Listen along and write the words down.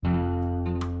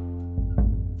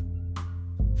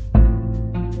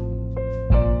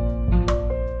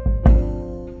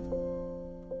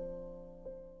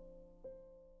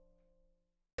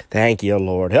Thank you,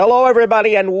 Lord. Hello,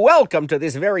 everybody, and welcome to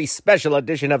this very special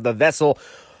edition of The Vessel.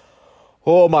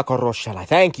 Oh, Makoroshalai.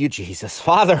 Thank you, Jesus.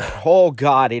 Father, oh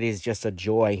God, it is just a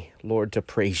joy, Lord, to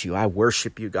praise you. I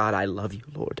worship you, God. I love you,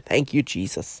 Lord. Thank you,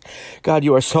 Jesus. God,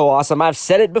 you are so awesome. I've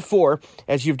said it before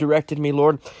as you've directed me,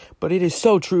 Lord, but it is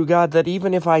so true, God, that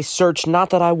even if I search,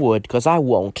 not that I would, because I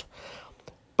won't,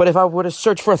 but if I were to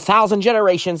search for 1,000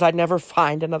 generations, I'd never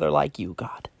find another like you,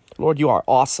 God. Lord, you are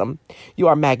awesome. You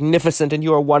are magnificent and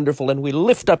you are wonderful, and we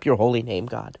lift up your holy name,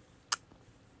 God.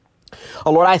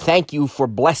 Oh, Lord, I thank you for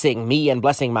blessing me and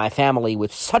blessing my family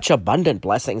with such abundant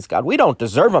blessings, God. We don't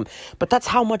deserve them, but that's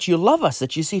how much you love us,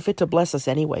 that you see fit to bless us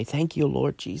anyway. Thank you,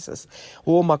 Lord Jesus.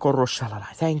 Oh, Makoroshalala.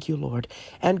 Thank you, Lord.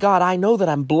 And God, I know that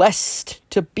I'm blessed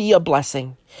to be a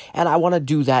blessing, and I want to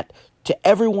do that to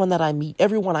everyone that I meet,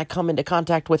 everyone I come into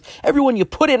contact with, everyone you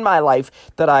put in my life,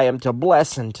 that I am to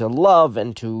bless and to love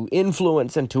and to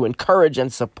influence and to encourage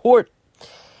and support.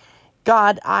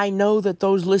 God, I know that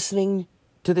those listening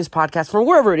to this podcast from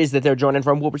wherever it is that they're joining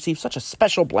from will receive such a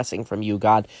special blessing from you,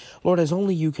 God. Lord, as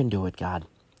only you can do it, God.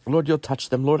 Lord, you'll touch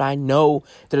them. Lord, I know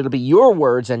that it'll be your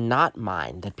words and not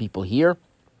mine that people hear.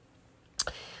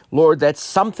 Lord, that's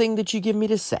something that you give me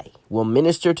to say. Will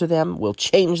minister to them, will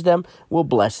change them, will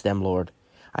bless them, Lord.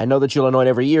 I know that you'll anoint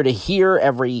every ear to hear,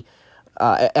 every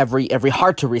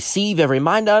heart to receive, every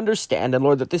mind to understand. And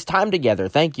Lord, that this time together,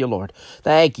 thank you, Lord.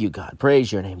 Thank you, God.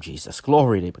 Praise your name, Jesus.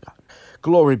 Glory to God.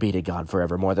 Glory be to God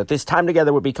forevermore, that this time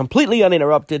together would be completely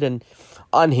uninterrupted and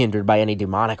unhindered by any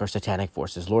demonic or satanic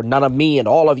forces. Lord, none of me and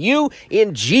all of you,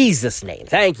 in Jesus' name.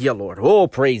 Thank you, Lord. Oh,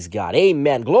 praise God.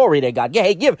 Amen. Glory to God. Yeah,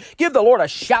 hey, give the Lord a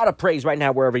shout of praise right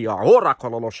now wherever you are.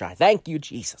 Thank you,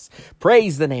 Jesus.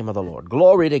 Praise the name of the Lord.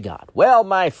 Glory to God. Well,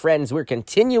 my friends, we're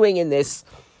continuing in this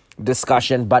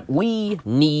discussion, but we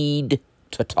need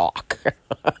to talk.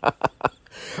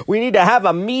 We need to have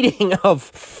a meeting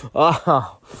of,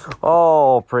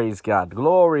 oh, praise God.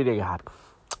 Glory to God.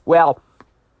 Well,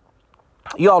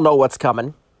 you all know what's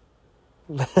coming.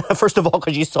 First of all,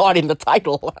 because you saw it in the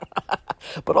title,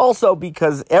 but also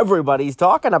because everybody's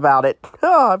talking about it.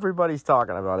 Oh, everybody's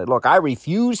talking about it. Look, I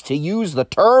refuse to use the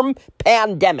term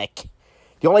pandemic.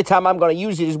 The only time I'm going to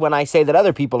use it is when I say that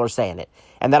other people are saying it,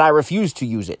 and that I refuse to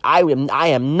use it. I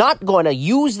am not going to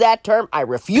use that term. I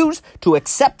refuse to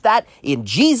accept that in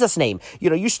Jesus' name.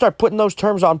 You know, you start putting those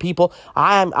terms on people.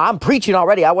 I'm preaching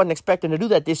already. I wasn't expecting to do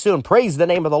that this soon. Praise the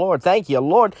name of the Lord. Thank you,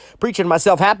 Lord. Preaching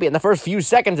myself happy in the first few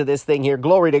seconds of this thing here.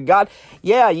 Glory to God.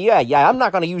 Yeah. I'm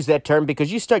not going to use that term,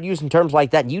 because you start using terms like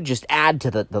that and you just add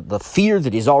to the fear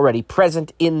that is already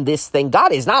present in this thing.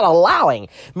 God is not allowing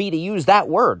me to use that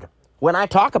word when I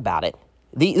talk about it.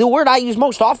 The word I use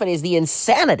most often is the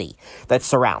insanity that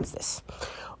surrounds this.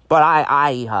 But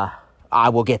I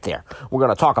will get there. We're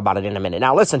going to talk about it in a minute.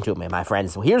 Now listen to me, my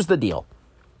friends. Here's the deal.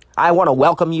 I want to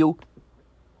welcome you.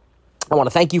 I want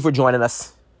to thank you for joining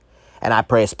us. And I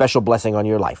pray a special blessing on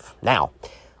your life. Now,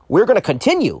 we're going to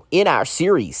continue in our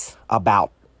series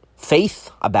about faith,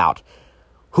 about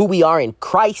who we are in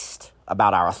Christ,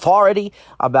 about our authority,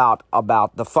 about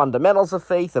the fundamentals of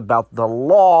faith, about the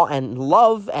law and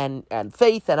love and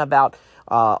faith, and about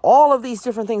all of these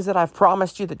different things that I've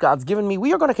promised you that God's given me.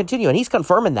 We are going to continue, and he's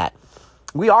confirming that.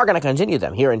 We are going to continue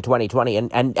them here in 2020,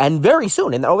 and very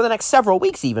soon, and over the next several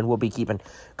weeks even, we'll be keeping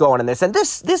going in this. And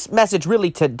this message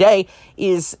really today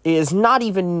is not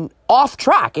even off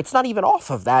track. It's not even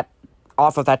off of that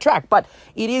track, but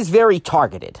it is very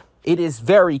targeted. It is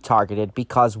very targeted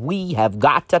because we have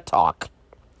got to talk.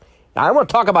 Now, I want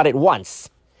to talk about it once,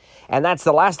 and that's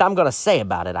the last I'm going to say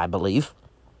about it, I believe,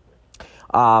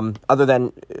 other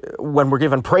than when we're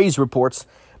given praise reports,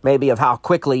 maybe of how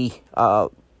quickly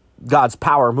God's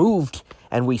power moved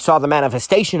and we saw the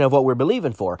manifestation of what we're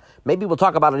believing for. Maybe we'll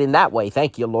talk about it in that way.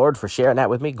 Thank you, Lord, for sharing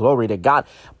that with me. Glory to God.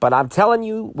 But I'm telling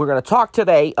you, we're going to talk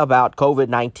today about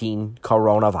COVID-19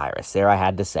 coronavirus. There, I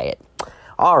had to say it.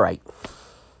 All right.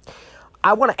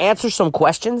 I want to answer some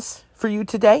questions for you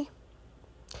today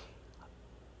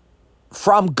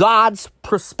from God's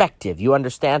perspective. You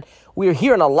understand? We're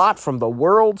hearing a lot from the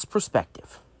world's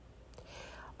perspective,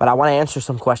 but I want to answer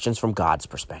some questions from God's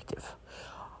perspective.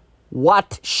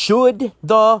 What should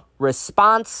the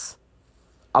response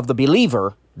of the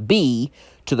believer be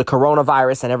to the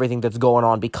coronavirus and everything that's going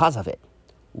on because of it?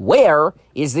 Where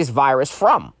is this virus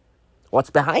from? What's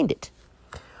behind it?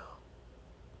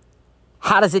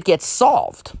 How does it get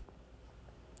solved?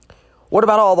 What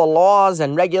about all the laws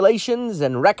and regulations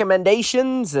and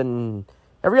recommendations and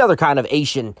every other kind of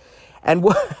Asian? And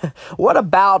what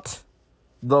about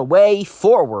the way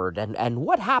forward and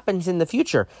what happens in the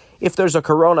future if there's a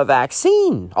corona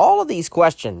vaccine? All of these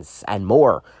questions and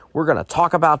more we're going to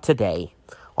talk about today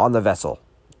on the vessel.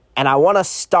 And I want to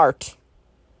start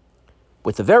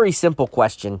with a very simple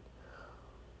question.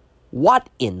 What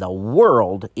in the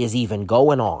world is even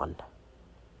going on?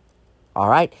 All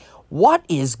right? What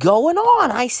is going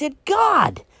on? I said,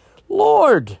 God,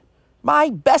 Lord, my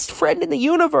best friend in the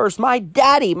universe, my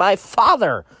daddy, my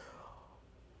father,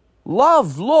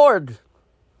 love, Lord,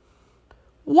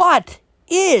 what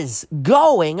is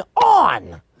going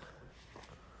on?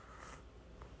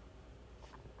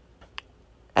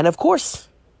 And of course,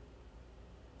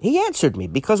 he answered me,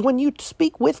 because when you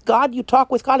speak with God, you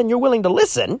talk with God, and you're willing to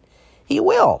listen, he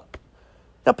will.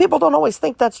 Now, people don't always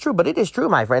think that's true, but it is true,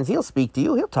 my friends. He'll speak to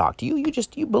you. He'll talk to you.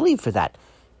 You believe for that.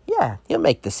 Yeah, he'll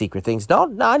make the secret things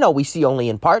known. Now, I know we see only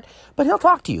in part, but he'll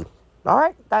talk to you. All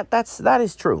right? That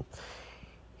is true.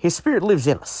 His Spirit lives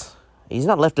in us. He's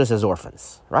not left us as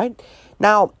orphans, right?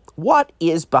 Now, what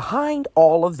is behind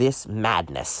all of this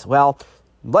madness? Well,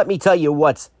 let me tell you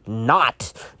what's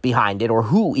not behind it, or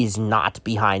who is not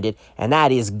behind it, and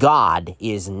that is God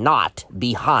is not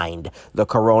behind the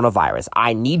coronavirus.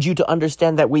 I need you to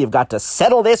understand that we have got to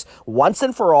settle this once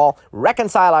and for all,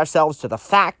 reconcile ourselves to the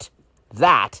fact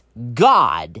that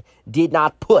God did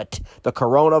not put the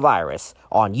coronavirus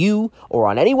on you or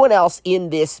on anyone else in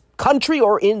this country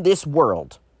or in this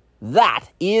world. That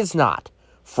is not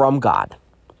from God.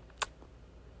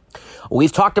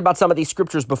 We've talked about some of these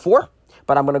scriptures before,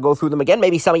 but I'm going to go through them again.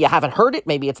 Maybe some of you haven't heard it.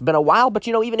 Maybe it's been a while. But,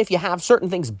 even if you have, certain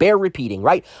things bear repeating,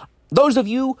 right? Those of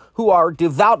you who are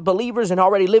devout believers and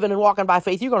already living and walking by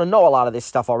faith, you're going to know a lot of this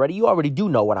stuff already. You already do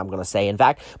know what I'm going to say, in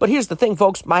fact. But here's the thing,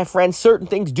 folks, my friends, certain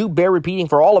things do bear repeating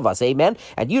for all of us. Amen?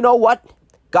 And you know what?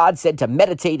 God said to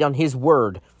meditate on his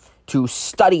word, to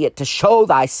study it, to show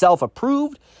thyself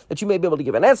approved, that you may be able to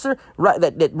give an answer,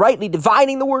 that rightly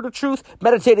dividing the word of truth,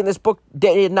 meditating this book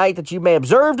day and night, that you may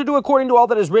observe to do according to all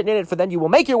that is written in it, for then you will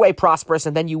make your way prosperous,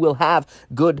 and then you will have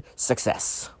good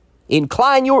success.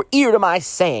 Incline your ear to my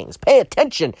sayings. Pay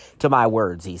attention to my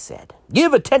words, he said.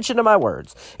 Give attention to my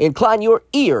words. Incline your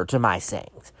ear to my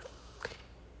sayings.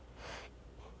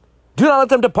 Do not let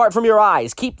them depart from your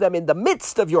eyes. Keep them in the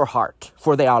midst of your heart,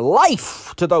 for they are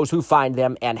life to those who find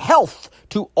them and health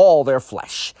to all their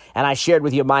flesh. And I shared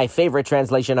with you my favorite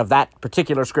translation of that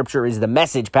particular scripture is the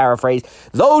Message paraphrase.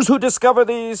 Those who discover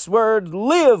these words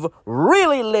live,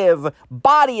 really live,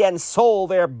 body and soul.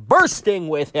 They're bursting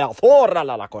with health.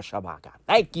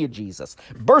 Thank you, Jesus.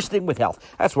 Bursting with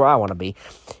health. That's where I want to be.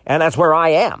 And that's where I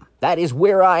am. That is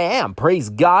where I am. Praise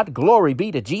God. Glory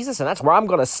be to Jesus. And that's where I'm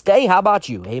going to stay. How about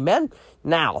you? Amen.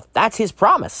 Now, that's his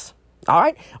promise. All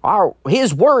right?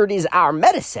 His word is our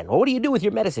medicine. Well, what do you do with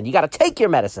your medicine? You got to take your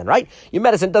medicine, right? Your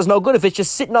medicine does no good if it's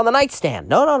just sitting on the nightstand.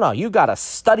 No. You got to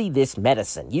study this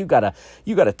medicine. You got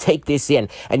to take this in.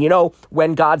 And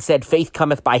when God said faith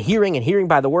cometh by hearing and hearing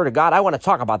by the word of God, I want to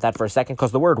talk about that for a second,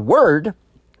 because the word,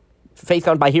 faith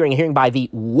comes by hearing and hearing by the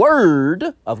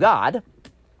word of God.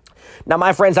 Now,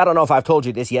 my friends, I don't know if I've told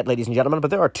you this yet, ladies and gentlemen,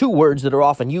 but there are two words that are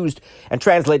often used and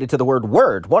translated to the word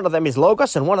word. One of them is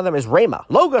logos and one of them is rhema.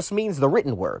 Logos means the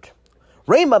written word.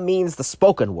 Rhema means the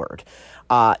spoken word.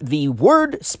 The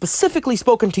word specifically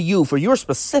spoken to you for your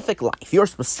specific life, your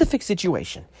specific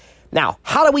situation. Now,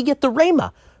 how do we get the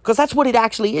rhema? Because that's what it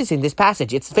actually is in this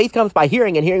passage. It's faith comes by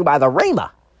hearing and hearing by the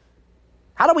rhema.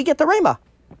 How do we get the rhema?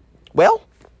 Well,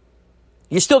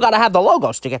 you still got to have the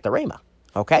logos to get the rhema.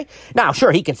 Okay? Now,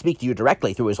 sure, he can speak to you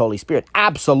directly through his Holy Spirit.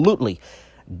 Absolutely.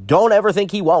 Don't ever think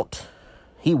he won't.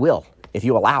 He will, if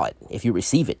you allow it, if you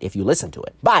receive it, if you listen to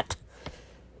it. But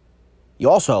you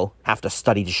also have to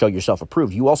study to show yourself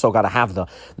approved. You also got to have the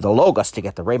logos to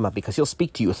get the rhema, because he'll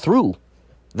speak to you through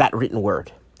that written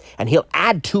word. And he'll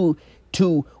add to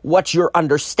what your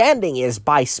understanding is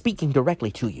by speaking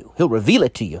directly to you. He'll reveal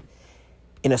it to you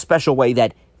in a special way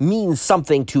that means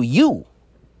something to you.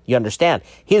 You understand?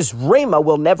 His rhema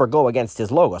will never go against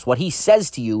his logos. What he says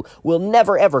to you will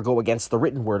never, ever go against the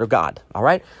written word of God. All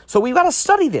right? So we've got to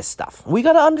study this stuff. We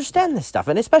got to understand this stuff.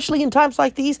 And especially in times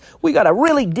like these, we got to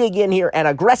really dig in here and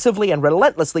aggressively and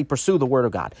relentlessly pursue the word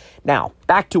of God. Now,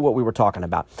 back to what we were talking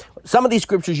about. Some of these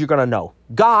scriptures you're going to know.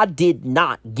 God did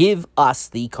not give us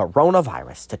the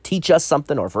coronavirus to teach us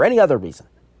something or for any other reason.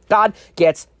 God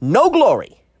gets no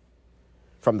glory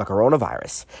from the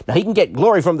coronavirus. Now, he can get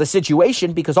glory from the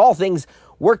situation because all things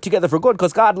work together for good,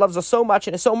 because God loves us so much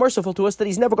and is so merciful to us that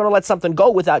he's never going to let something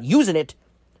go without using it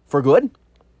for good.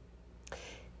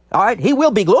 All right, he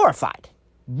will be glorified.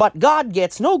 But God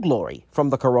gets no glory from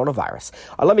the coronavirus.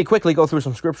 Let me quickly go through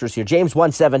some scriptures here. James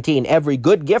 1:17, every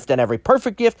good gift and every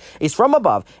perfect gift is from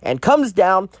above and comes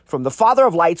down from the Father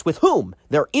of lights, with whom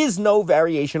there is no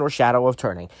variation or shadow of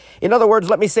turning. In other words,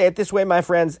 let me say it this way, my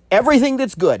friends. Everything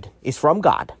that's good is from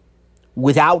God.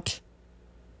 without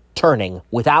turning,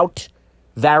 without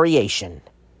variation.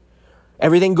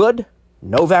 Everything good,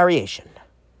 no variation.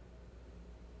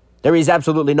 There is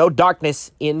absolutely no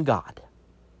darkness in God.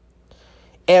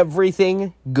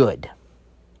 Everything good.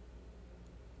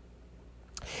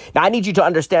 Now, I need you to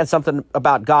understand something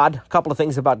about God, a couple of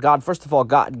things about God. First of all,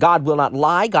 God will not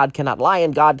lie, God cannot lie,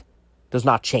 and God does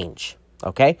not change,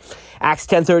 okay? Acts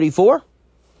 10:34.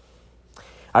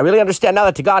 I really understand now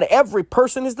that to God, every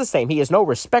person is the same. He is no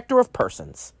respecter of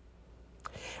persons.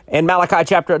 In Malachi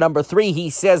chapter number 3, he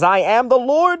says, I am the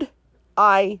Lord,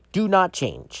 I do not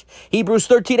change. Hebrews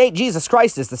 13:8, Jesus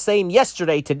Christ is the same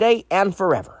yesterday, today, and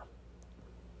forever.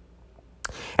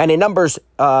 And in Numbers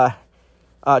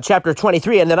chapter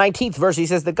 23 and the 19th verse, he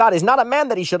says that God is not a man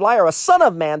that he should lie, or a son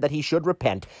of man that he should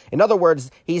repent. In other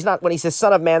words, he's not, when he says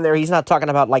son of man there, he's not talking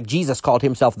about like Jesus called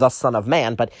himself the son of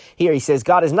man, but here he says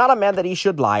God is not a man that he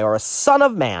should lie, or a son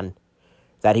of man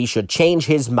that he should change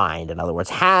his mind. In other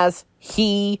words, has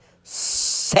he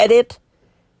said it,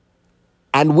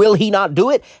 and will he not do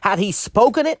it? Had he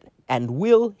spoken it, and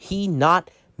will he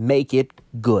not make it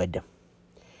good?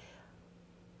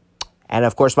 And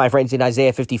of course, my friends, in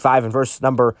Isaiah 55 and verse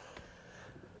number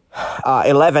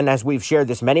 11, as we've shared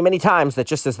this many, many times, that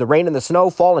just as the rain and the snow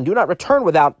fall and do not return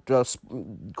without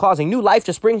causing new life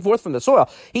to spring forth from the soil,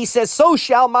 he says, so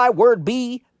shall my word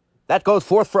be that goes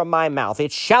forth from my mouth.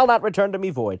 It shall not return to me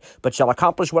void, but shall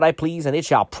accomplish what I please, and it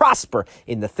shall prosper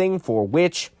in the thing for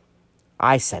which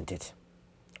I sent it.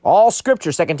 All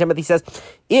scripture, 2 Timothy says,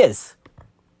 is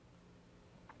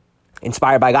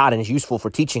inspired by God and is useful for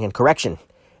teaching and correction,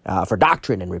 for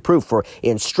doctrine and reproof, for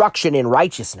instruction in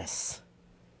righteousness.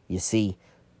 You see,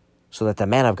 so that the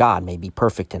man of God may be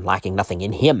perfect and lacking nothing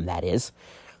in him, that is,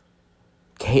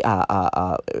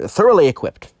 thoroughly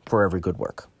equipped for every good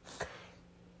work.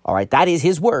 All right, that is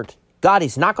his word. God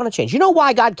is not going to change. You know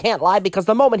why God can't lie? Because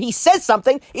the moment he says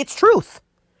something, it's truth.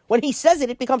 When he says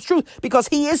it, it becomes truth, because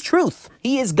he is truth.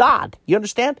 He is God. You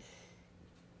understand?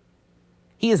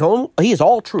 He is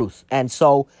all truth, and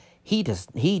so he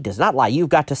does not lie. You've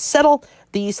got to settle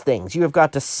these things. You have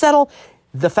got to settle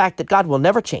the fact that God will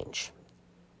never change.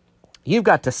 You've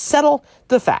got to settle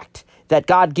the fact that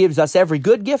God gives us every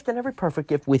good gift and every perfect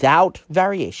gift without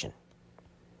variation.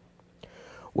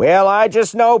 Well, I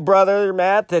just know, Brother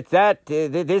Matt, that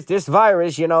this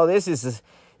virus, you know, this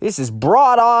is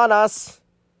brought on us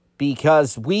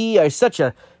because we are such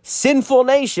a sinful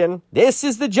nation. This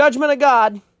is the judgment of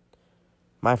God.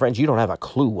 My friends, you don't have a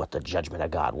clue what the judgment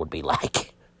of God would be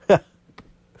like.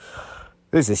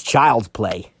 This is child's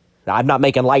play. Now, I'm not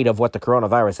making light of what the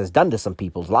coronavirus has done to some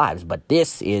people's lives, but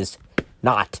this is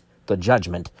not the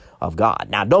judgment of God.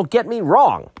 Now, don't get me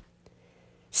wrong.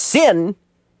 Sin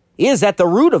is at the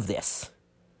root of this,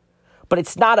 but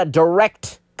it's not a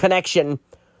direct connection.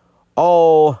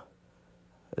 Oh,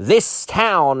 this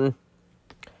town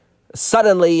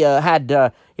suddenly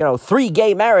had 3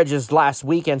 gay marriages last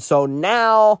week, and so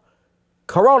now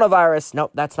coronavirus.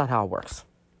 No, that's not how it works.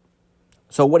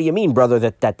 So what do you mean, brother,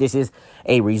 that this is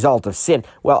a result of sin?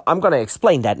 Well, I'm going to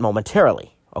explain that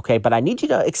momentarily, okay? But I need you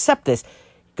to accept this.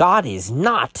 God is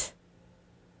not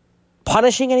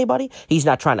punishing anybody. He's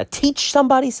not trying to teach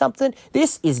somebody something.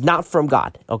 This is not from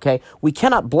God, okay? We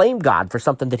cannot blame God for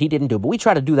something that he didn't do, but we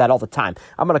try to do that all the time.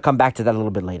 I'm going to come back to that a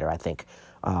little bit later, I think.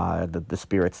 The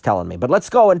Spirit's telling me. But let's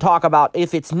go and talk about,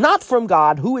 if it's not from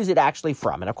God, who is it actually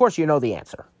from? And of course, you know the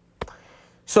answer.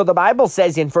 So the Bible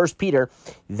says in 1 Peter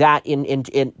that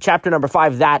in chapter number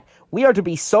 5 that we are to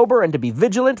be sober and to be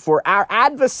vigilant, for our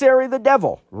adversary, the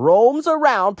devil,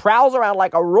 prowls around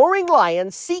like a roaring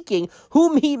lion, seeking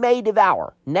whom he may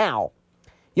devour. Now,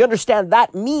 you understand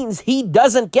that means he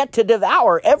doesn't get to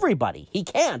devour everybody. He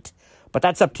can't. But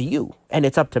that's up to you, and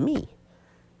it's up to me.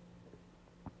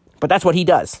 But that's what he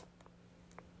does.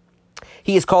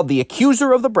 He is called the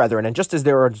accuser of the brethren, and just as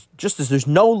there's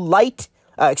no light.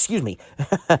 Excuse me,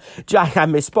 I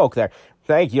misspoke there.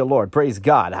 Thank you, Lord. Praise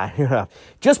God.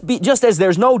 Just as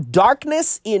there's no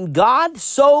darkness in God,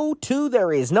 so too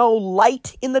there is no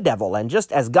light in the devil. And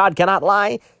just as God cannot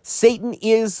lie, Satan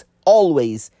is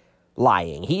always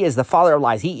lying. He is the father of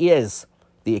lies. He is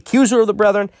the accuser of the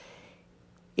brethren.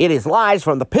 It is lies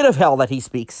from the pit of hell that he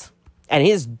speaks. And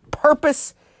his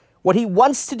purpose, what he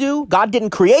wants to do, God didn't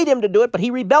create him to do it, but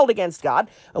he rebelled against God.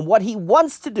 And what he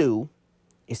wants to do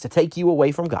is to take you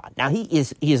away from God. Now, he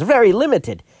is very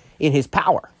limited in his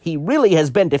power. He really has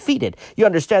been defeated. You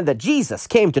understand that Jesus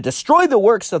came to destroy the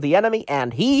works of the enemy,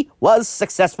 and he was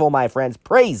successful, my friends.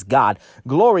 Praise God.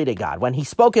 Glory to God. When he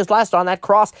spoke his last on that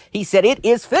cross, he said, "It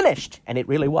is finished." And it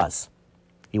really was.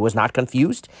 He was not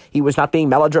confused. He was not being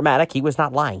melodramatic. He was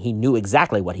not lying. He knew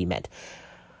exactly what he meant.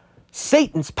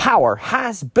 Satan's power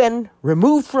has been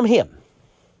removed from him.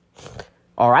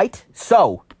 All right?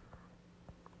 So,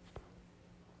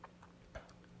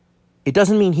 it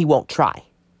doesn't mean he won't try,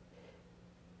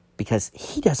 because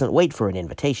he doesn't wait for an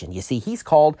invitation. You see, he's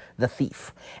called the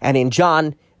thief. And in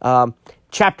John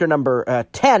chapter number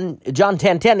 10, John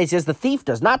 10:10, it says, the thief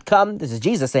does not come, this is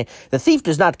Jesus saying, the thief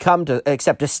does not come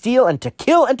except to steal and to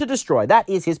kill and to destroy. That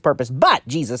is his purpose. But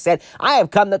Jesus said, I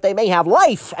have come that they may have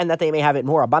life, and that they may have it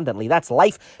more abundantly. That's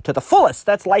life to the fullest.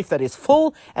 That's life that is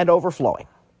full and overflowing.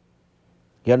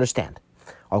 You understand?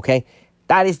 Okay?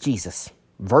 That is Jesus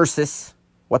versus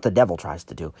what the devil tries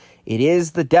to do. It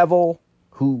is the devil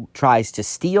who tries to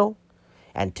steal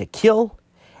and to kill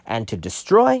and to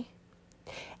destroy,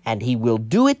 and he will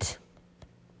do it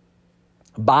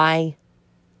by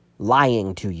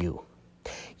lying to you.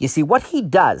 You see, what he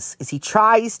does is he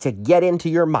tries to get into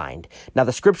your mind. Now,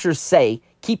 the scriptures say,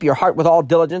 keep your heart with all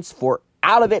diligence, for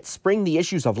out of it spring the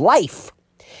issues of life.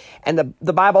 And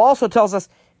the Bible also tells us,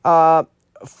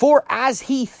 for as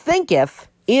he thinketh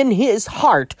in his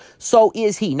heart, so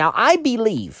is he. Now, I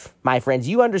believe, my friends,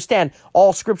 you understand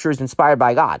all scripture is inspired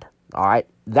by God. All right?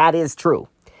 That is true.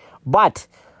 But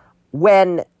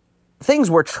when things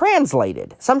were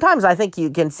translated, sometimes I think you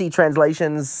can see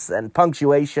translations and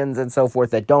punctuations and so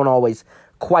forth that don't always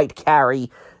quite carry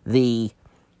the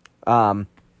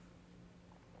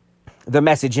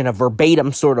message in a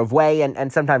verbatim sort of way,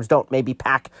 and sometimes don't maybe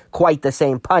pack quite the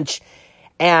same punch.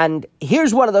 And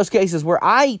here's one of those cases where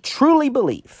I truly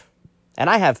believe, and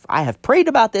I have prayed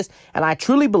about this, and I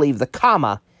truly believe the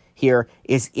comma here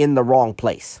is in the wrong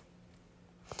place.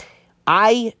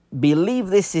 I believe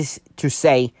this is to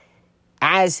say,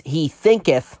 as he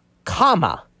thinketh,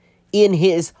 comma, in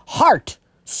his heart,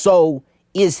 so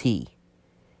is he.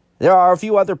 There are a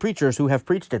few other preachers who have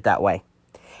preached it that way.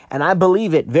 And I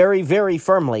believe it very, very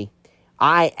firmly.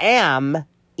 I am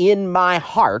in my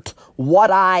heart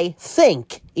what I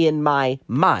think in my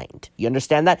mind. You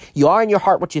understand that? You are in your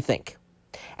heart what you think.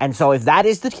 And so if that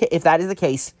is the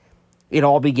case, it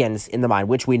all begins in the mind,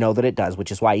 which we know that it does,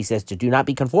 which is why he says to do not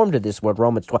be conformed to this world,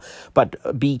 Romans 12,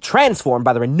 but be transformed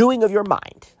by the renewing of your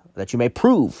mind, that you may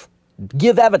prove,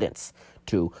 give evidence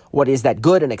to what is that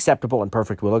good and acceptable and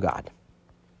perfect will of God.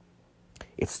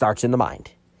 It starts in the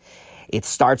mind. It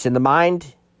starts in the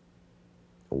mind.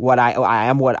 What I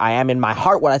am in my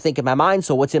heart, what I think in my mind.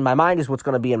 So what's in my mind is what's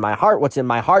going to be in my heart. What's in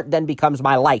my heart then becomes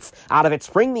my life. Out of it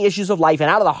spring the issues of life, and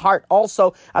out of the heart also,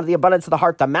 out of the abundance of the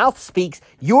heart, the mouth speaks.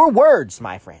 Your words,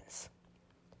 my friends,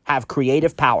 have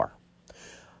creative power.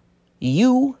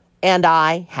 You and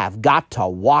I have got to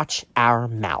watch our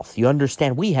mouth. You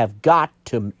understand? We have got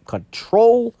to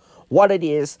control what it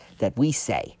is that we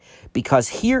say, because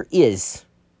here is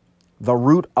the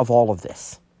root of all of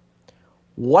this.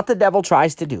 What the devil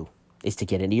tries to do is to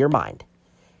get into your mind.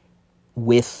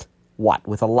 With what?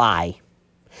 With a lie.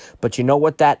 But you know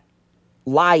what that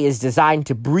lie is designed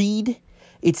to breed?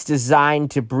 It's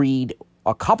designed to breed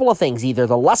a couple of things. Either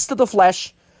the lust of the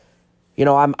flesh. You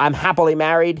know, I'm happily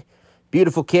married,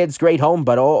 beautiful kids, great home,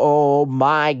 but oh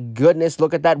my goodness,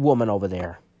 look at that woman over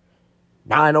there.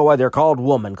 Now I know why they're called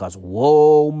woman, because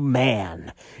whoa,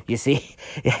 man. You see,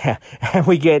 yeah, and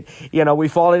we get, we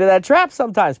fall into that trap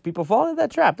sometimes. People fall into that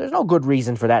trap. There's no good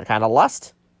reason for that kind of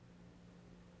lust.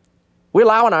 We're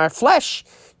allowing our flesh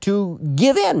to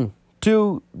give in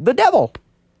to the devil.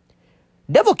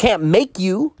 Devil can't make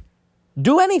you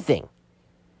do anything.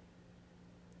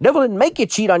 Devil didn't make you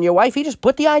cheat on your wife. He just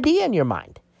put the idea in your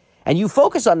mind. And you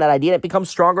focus on that idea, and it becomes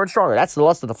stronger and stronger. That's the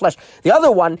lust of the flesh. The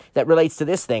other one that relates to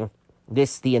this thing,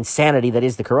 the insanity that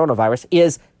is the coronavirus,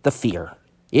 is the fear.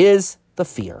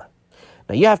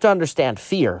 Now, you have to understand,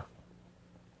 fear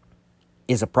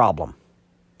is a problem.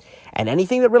 And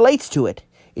anything that relates to it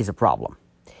is a problem.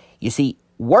 You see,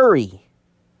 worry,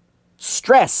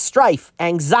 stress, strife,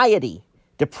 anxiety,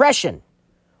 depression,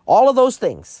 all of those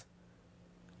things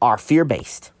are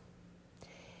fear-based.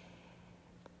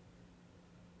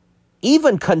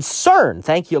 Even concern,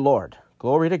 thank you, Lord.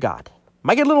 Glory to God.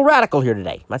 Might get a little radical here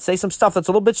today. Might say some stuff that's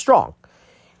a little bit strong.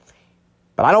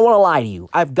 But I don't want to lie to you.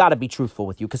 I've got to be truthful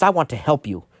with you, because I want to help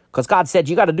you. Because God said,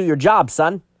 you got to do your job,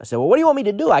 son. I said, well, what do you want me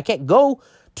to do? I can't go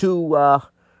to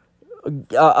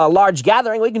a large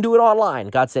gathering. We can do it online.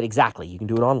 God said, exactly, you can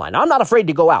do it online. Now, I'm not afraid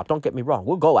to go out. Don't get me wrong.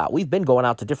 We'll go out. We've been going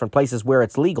out to different places where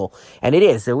it's legal. And it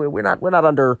is. We're not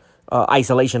under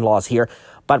isolation laws here.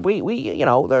 But we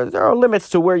there are limits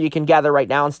to where you can gather right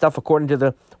now and stuff according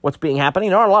to what's being happening.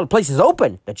 There aren't a lot of places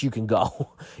open that you can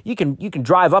go. You can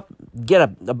drive up, get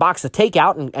a box of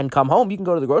takeout and come home. You can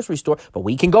go to the grocery store, but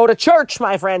we can go to church,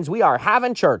 my friends. We are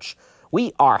having church.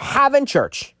 We are having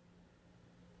church.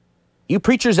 You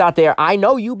preachers out there, I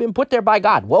know you've been put there by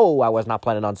God. Whoa, I was not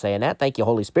planning on saying that. Thank you,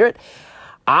 Holy Spirit.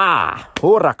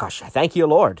 Hurakasha. Thank you,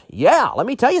 Lord. Yeah, let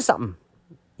me tell you something.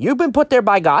 You've been put there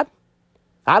by God.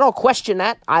 I don't question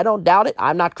that. I don't doubt it.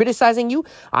 I'm not criticizing you.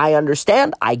 I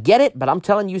understand. I get it. But I'm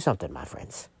telling you something, my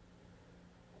friends.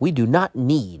 We do not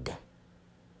need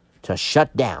to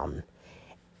shut down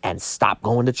and stop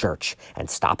going to church and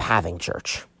stop having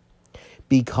church.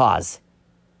 Because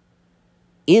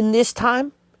in this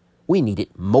time, we need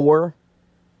it more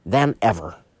than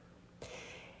ever.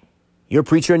 You're a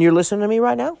preacher and you're listening to me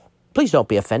right now? Please don't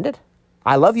be offended.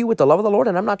 I love you with the love of the Lord,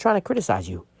 and I'm not trying to criticize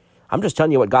you. I'm just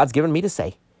telling you what God's given me to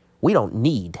say. We don't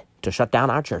need to shut down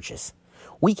our churches.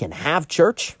 We can have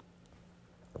church.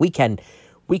 We can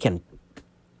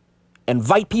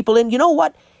invite people in. You know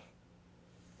what?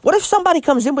 What if somebody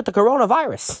comes in with the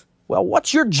coronavirus? Well,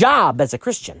 what's your job as a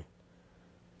Christian?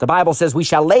 The Bible says we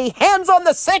shall lay hands on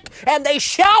the sick and they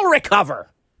shall recover.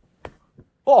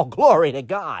 Oh, glory to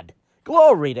God.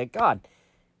 Glory to God.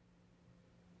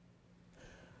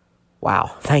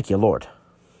 Wow. Thank you, Lord.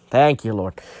 Thank you,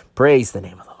 Lord. Praise the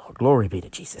name of the Lord. Glory be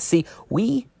to Jesus. See,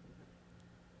 we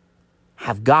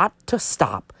have got to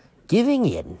stop giving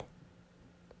in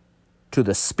to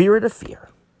the spirit of fear.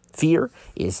 Fear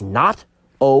is not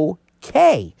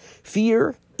okay.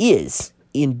 Fear is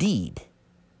indeed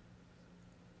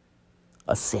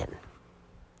a sin.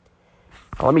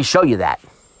 Now, let me show you that.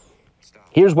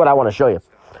 Here's what I want to show you.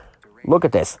 Look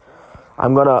at this.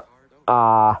 I'm gonna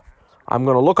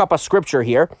look up a scripture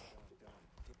here.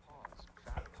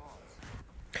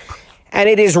 And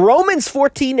it is Romans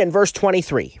 14 and verse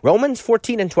 23. Romans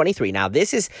 14 and 23. Now,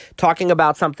 this is talking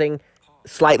about something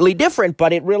slightly different,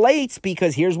 but it relates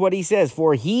because here's what he says.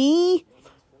 For he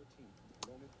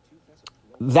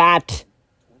that,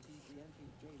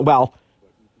 well,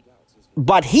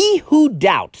 but he who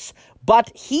doubts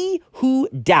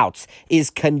is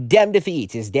condemned if he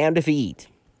eats, is damned if he eat.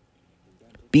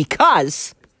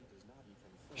 Because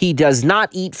he does not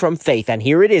eat from faith. And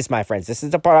here it is, my friends. This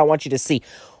is the part I want you to see.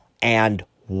 And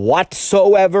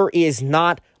whatsoever is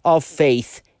not of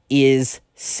faith is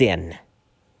sin.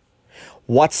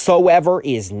 Whatsoever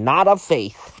is not of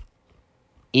faith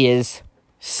is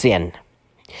sin.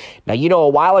 Now, you know, a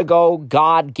while ago,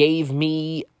 God gave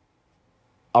me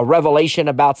a revelation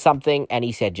about something, and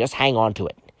he said, just hang on to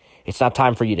it. It's not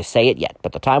time for you to say it yet,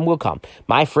 but the time will come.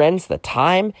 My friends, the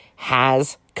time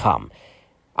has come.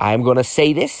 I am going to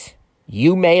say this.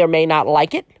 You may or may not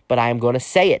like it, but I am going to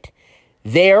say it.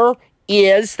 There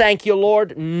is, thank you,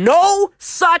 Lord, no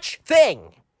such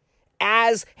thing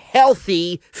as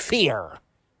healthy fear.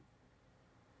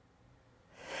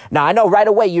 Now, I know right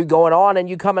away you're going on and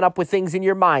you're coming up with things in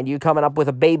your mind. You're coming up with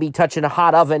a baby touching a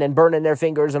hot oven and burning their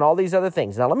fingers and all these other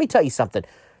things. Now, let me tell you something.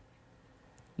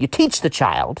 You teach the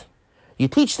child. You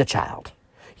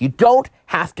don't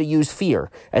have to use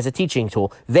fear as a teaching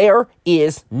tool. There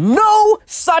is no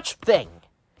such thing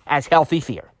as healthy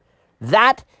fear.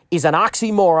 That is an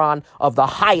oxymoron of the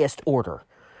highest order.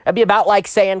 It'd be about like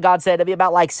saying, God said, it'd be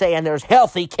about like saying there's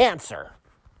healthy cancer.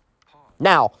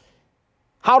 Now,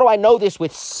 how do I know this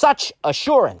with such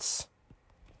assurance?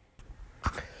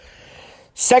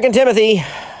 2 Timothy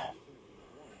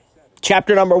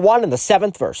chapter number 1 and the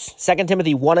 7th verse. 2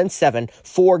 Timothy 1 and 7.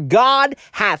 For God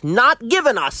hath not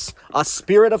given us a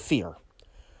spirit of fear,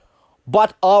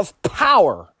 but of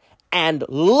power and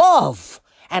love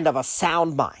and of a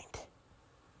sound mind.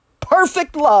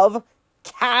 Perfect love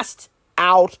casts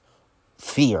out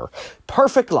fear.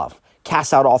 Perfect love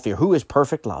casts out all fear. Who is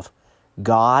perfect love?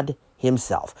 God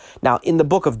himself. Now, in the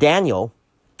book of Daniel,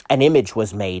 an image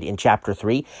was made in chapter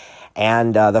 3,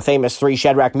 and the famous three,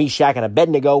 Shadrach, Meshach, and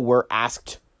Abednego, were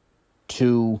asked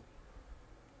to,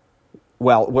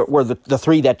 well, were the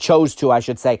three that chose to, I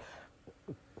should say,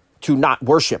 to not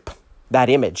worship that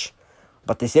image.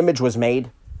 But this image was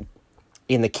made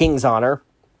in the king's honor,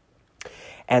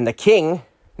 and the king,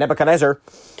 Nebuchadnezzar,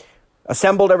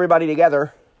 assembled everybody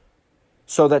together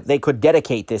so that they could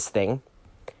dedicate this thing,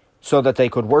 so that they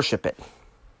could worship it.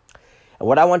 And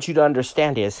what I want you to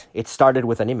understand is, it started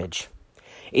with an image.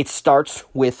 It starts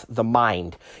with the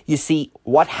mind. You see,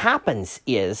 what happens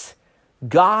is,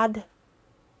 God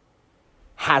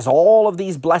has all of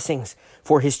these blessings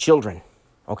for his children,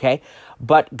 okay?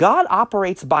 But God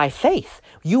operates by faith.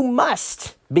 You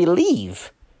must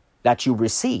believe that you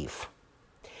receive.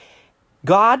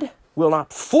 God will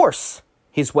not force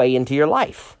his way into your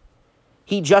life.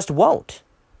 He just won't.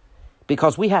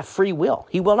 Because we have free will.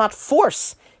 He will not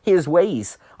force his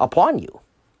ways upon you.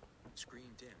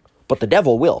 But the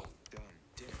devil will.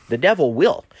 The devil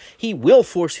will. He will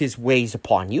force his ways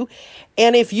upon you.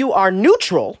 And if you are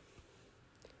neutral,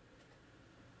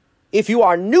 if you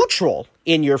are neutral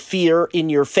in your fear, in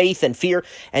your faith and fear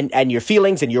and your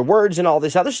feelings and your words and all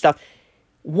this other stuff,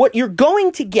 what you're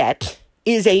going to get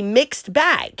is a mixed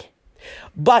bag.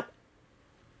 But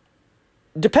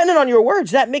depending on your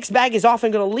words, that mixed bag is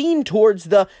often going to lean towards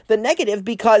the negative,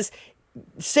 because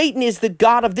Satan is the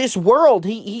god of this world.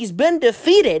 He's been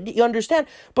defeated, you understand,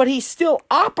 but he still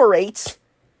operates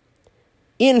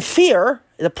in fear,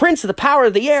 the prince of the power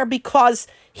of the air, because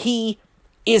he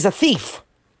is a thief.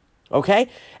 Okay?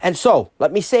 And so,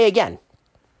 let me say again,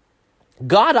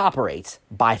 God operates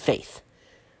by faith,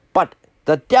 but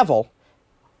the devil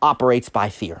operates by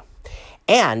fear.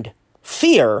 And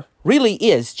fear really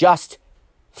is just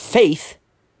faith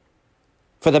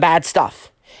for the bad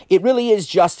stuff. It really is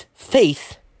just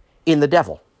faith in the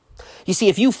devil. You see,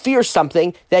 if you fear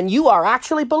something, then you are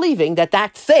actually believing that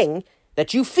that thing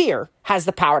that you fear has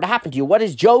the power to happen to you. What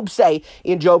does Job say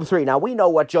in Job 3? Now, we know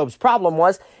what Job's problem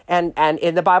was, and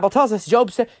in the Bible tells us,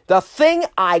 Job said, the thing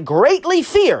I greatly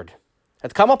feared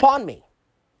hath come upon me.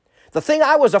 The thing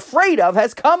I was afraid of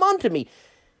has come unto me.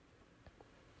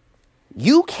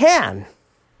 You can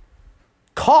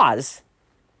cause,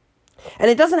 and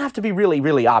it doesn't have to be really,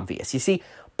 really obvious. You see,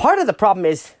 part of the problem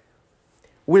is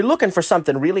we're looking for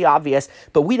something really obvious,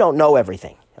 but we don't know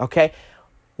everything, okay?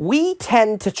 We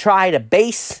tend to try to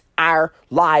base our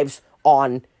lives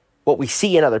on what we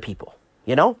see in other people,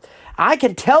 you know? I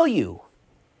can tell you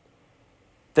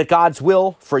that God's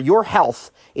will for your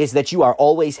health is that you are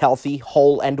always healthy,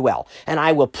 whole, and well. And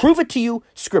I will prove it to you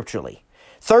scripturally.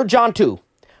 3 John 2.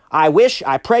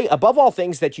 I pray above all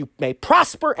things that you may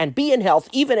prosper and be in health,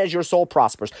 even as your soul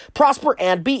prospers. Prosper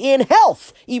and be in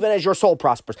health, even as your soul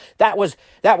prospers. That was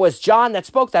John that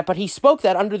spoke that, but he spoke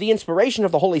that under the inspiration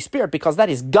of the Holy Spirit, because that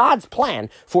is God's plan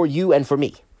for you and for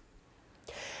me.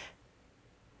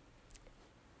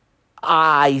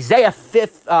 Isaiah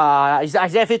 55, I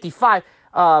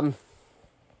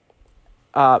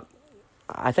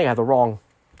think I have the wrong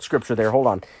scripture there. Hold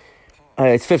on.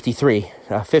 It's 53.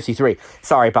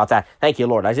 Sorry about that. Thank you,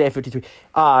 Lord. Isaiah 53.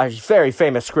 Very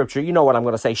famous scripture. You know what I'm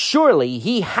going to say. Surely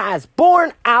he has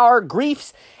borne our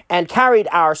griefs and carried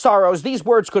our sorrows. These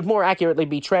words could more accurately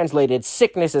be translated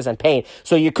sicknesses and pain.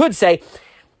 So you could say,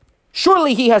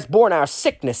 surely he has borne our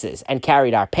sicknesses and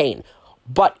carried our pain.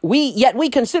 But yet we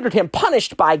considered him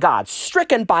punished by God,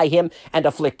 stricken by him and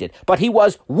afflicted. But he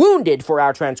was wounded for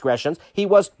our transgressions. He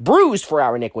was bruised for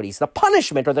our iniquities. The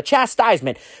punishment or the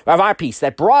chastisement of our peace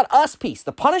that brought us peace,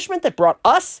 the punishment that brought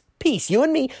us peace, you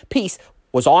and me, peace,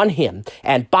 was on him.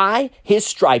 And by his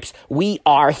stripes we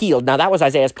are healed. Now that was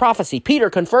Isaiah's prophecy. Peter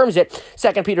confirms it,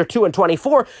 2 Peter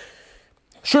 2:24.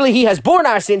 Surely he has borne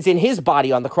our sins in his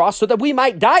body on the cross so that we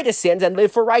might die to sins and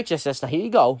live for righteousness. Now here you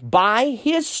go. By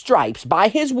his stripes, by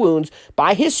his wounds,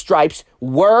 by his stripes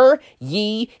were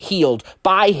ye healed.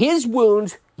 By his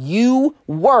wounds you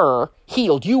were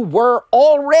healed. You were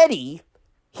already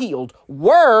healed.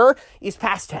 Were is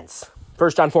past tense. 1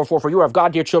 John 4:4, for you are of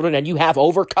God, dear children, and you have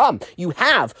overcome. You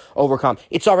have overcome.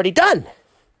 It's already done.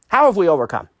 How have we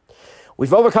overcome?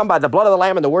 We've overcome by the blood of the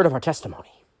Lamb and the word of our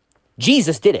testimony.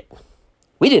 Jesus did it.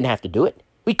 We didn't have to do it.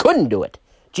 We couldn't do it.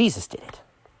 Jesus did it.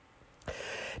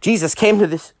 Jesus came to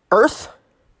this earth.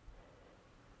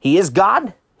 He is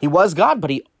God. He was God, but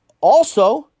he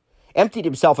also emptied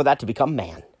himself of that to become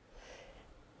man.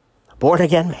 Born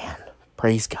again man.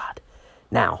 Praise God.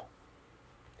 Now,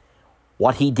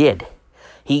 what he did,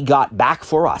 he got back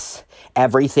for us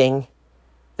everything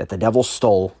that the devil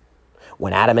stole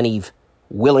when Adam and Eve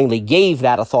willingly gave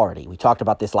that authority. We talked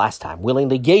about this last time.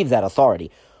 Willingly gave that authority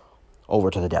over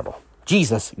to the devil.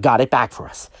 Jesus got it back for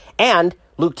us. And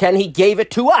Luke 10, he gave it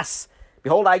to us.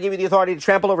 Behold, I give you the authority to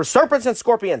trample over serpents and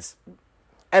scorpions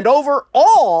and over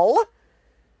all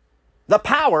the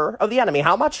power of the enemy.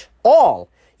 How much? All.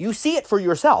 You see it for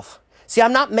yourself. See,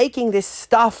 I'm not making this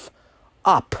stuff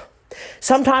up.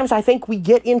 Sometimes I think we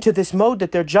get into this mode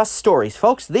that they're just stories.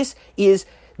 Folks, this is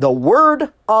the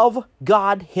word of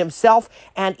God himself,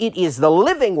 and it is the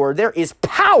living word. There is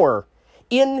power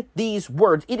in these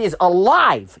words. It is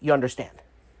alive, you understand.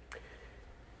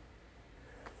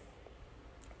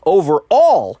 Over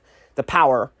all the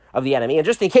power of the enemy. And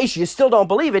just in case you still don't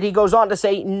believe it, he goes on to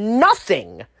say,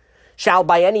 nothing shall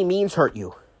by any means hurt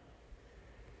you.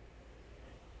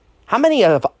 How many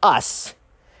of us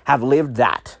have lived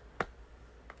that?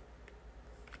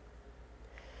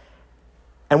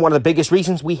 And one of the biggest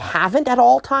reasons we haven't at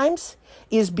all times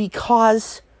is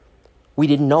because we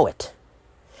didn't know it.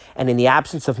 And in the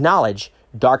absence of knowledge,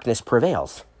 darkness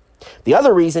prevails. The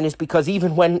other reason is because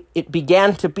even when it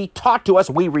began to be taught to us,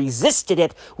 we resisted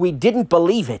it. We didn't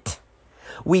believe it.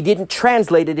 We didn't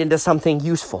translate it into something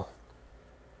useful.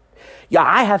 Yeah,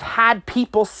 I have had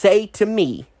people say to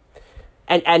me,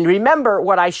 and remember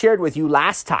what I shared with you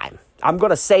last time. I'm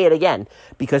going to say it again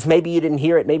because maybe you didn't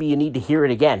hear it. Maybe you need to hear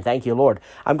it again. Thank you, Lord.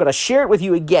 I'm going to share it with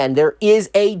you again. There is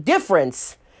a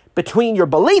difference between your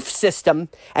belief system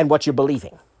and what you're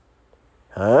believing.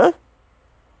 Huh?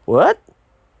 What?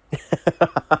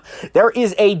 There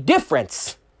is a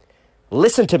difference.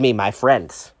 Listen to me, my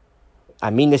friends. I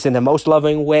mean this in the most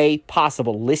loving way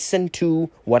possible. Listen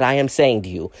to what I am saying to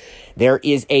you. There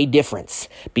is a difference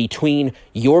between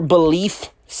your belief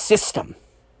system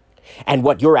and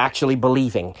what you're actually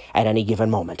believing at any given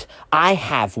moment. I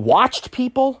have watched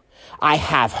people, I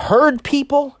have heard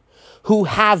people who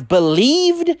have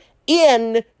believed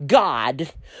in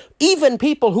God, even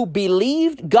people who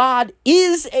believed God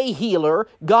is a healer,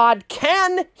 God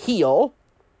can heal,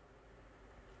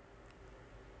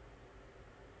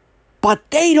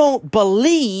 but they don't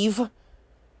believe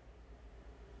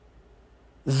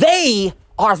they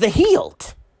are the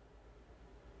healed.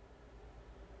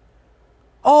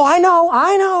 Oh, I know,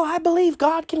 I believe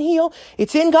God can heal.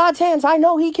 It's in God's hands. I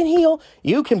know he can heal.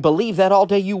 You can believe that all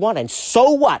day you want, and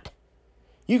so what?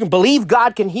 You can believe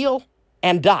God can heal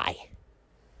and die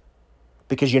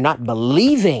because you're not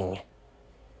believing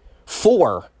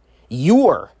for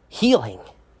your healing.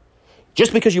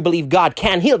 Just because you believe God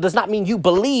can heal does not mean you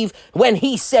believe when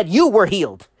he said you were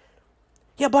healed.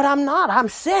 Yeah, but I'm not. I'm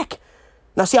sick.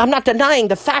 Now, see, I'm not denying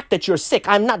the fact that you're sick.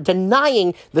 I'm not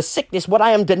denying the sickness. What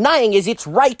I am denying is its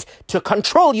right to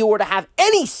control you or to have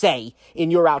any say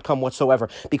in your outcome whatsoever.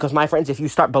 Because, my friends, if you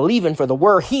start believing for the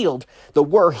word healed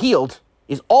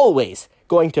is always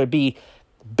going to be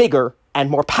bigger and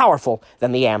more powerful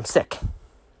than the am sick.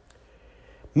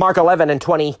 Mark 11 and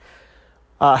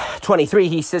 23,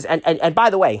 he says, and by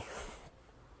the way,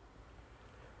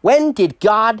 when did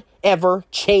God ever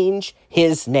change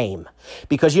his name?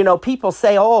 Because, people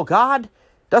say, oh, God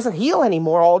doesn't heal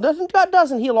anymore. God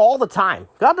doesn't heal all the time.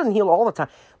 God doesn't heal all the time.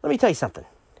 Let me tell you something.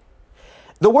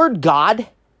 The word God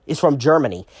is from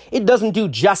Germany. It doesn't do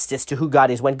justice to who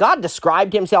God is. When God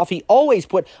described himself, he always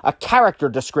put a character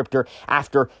descriptor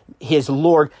after his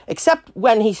Lord, except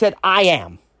when he said, I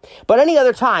am. But any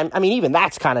other time, even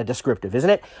that's kind of descriptive, isn't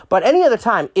it? But any other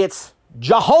time, it's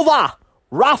Jehovah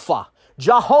Rapha,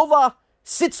 Jehovah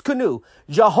Sitzkenu,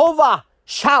 Jehovah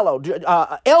Shalom,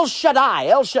 El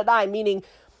Shaddai meaning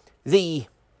the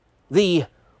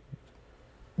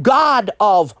God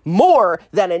of more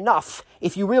than enough.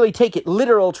 If you really take it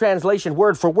literal translation,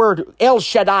 word for word, El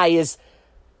Shaddai is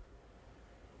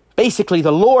basically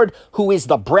the Lord who is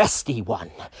the breasty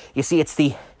one. You see, it's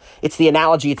the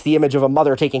analogy, it's the image of a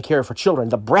mother taking care of her children,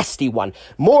 the breasty one,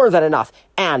 more than enough.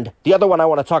 And the other one I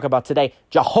want to talk about today,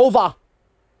 Jehovah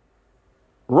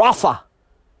Rapha,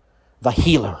 the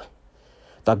healer,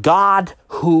 the God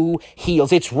who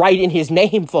heals. It's right in his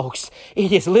name, folks.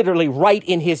 It is literally right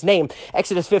in his name.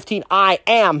 Exodus 15, I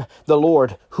am the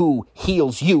Lord who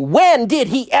heals you. When did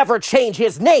he ever change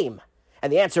his name?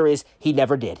 And the answer is he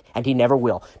never did, and he never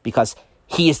will, because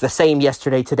he is the same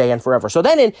yesterday, today, and forever. So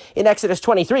then in Exodus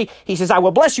 23, he says, I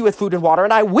will bless you with food and water,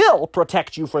 and I will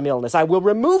protect you from illness. I will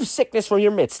remove sickness from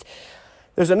your midst.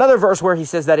 There's another verse where he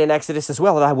says that in Exodus as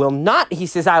well, that I will not, he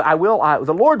says,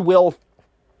 the Lord will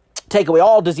take away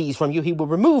all disease from you.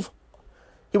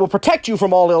 He will protect you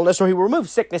from all illness, or he will remove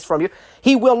sickness from you.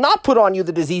 He will not put on you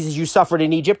the diseases you suffered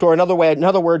in Egypt, or in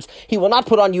other words, he will not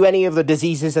put on you any of the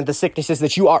diseases and the sicknesses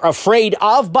that you are afraid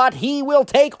of, but he will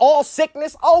take all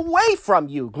sickness away from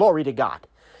you. Glory to God.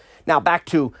 Now back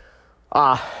to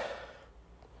Mark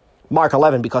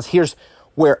 11, because here's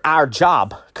where our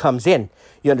job comes in.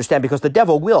 You understand? Because the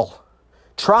devil will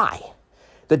try.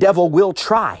 The devil will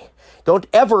try. Don't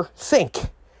ever think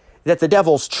that the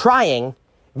devil's trying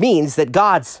means that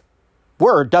God's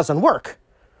word doesn't work.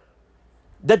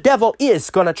 The devil is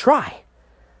going to try.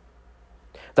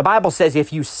 The Bible says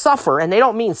if you suffer, and they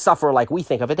don't mean suffer like we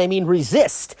think of it, they mean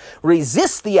resist.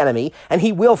 Resist the enemy, and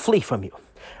he will flee from you.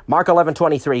 Mark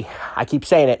 11:23. I keep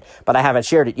saying it, but I haven't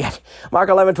shared it yet. Mark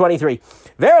 11:23.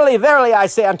 Verily, verily, I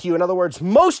say unto you, in other words,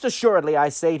 most assuredly I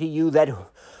say to you that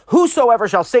whosoever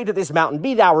shall say to this mountain,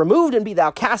 be thou removed and be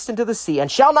thou cast into the sea,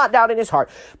 and shall not doubt in his heart,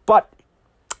 but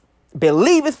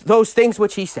believeth those things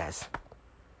which he says.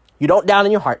 You don't doubt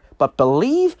in your heart, but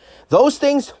believe those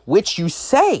things which you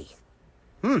say.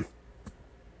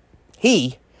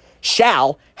 He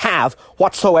shall have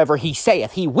whatsoever he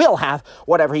saith. He will have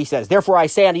whatever he says. Therefore I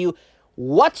say unto you,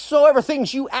 whatsoever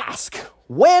things you ask,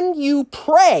 when you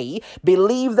pray,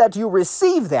 believe that you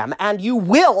receive them, and you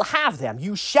will have them.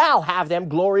 You shall have them.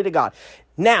 Glory to God.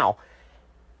 Now,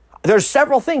 there's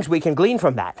several things we can glean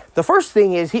from that. The first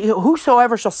thing is,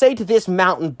 whosoever shall say to this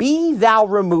mountain, be thou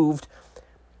removed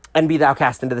and be thou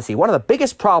cast into the sea. One of the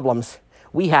biggest problems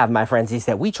we have, my friends, is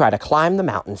that we try to climb the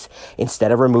mountains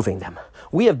instead of removing them.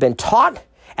 We have been taught,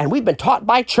 and we've been taught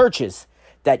by churches,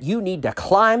 that you need to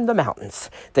climb the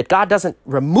mountains, that God doesn't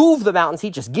remove the mountains,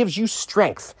 he just gives you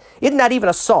strength. Isn't that even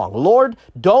a song? Lord,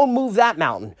 don't move that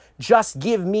mountain. Just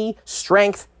give me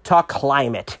strength to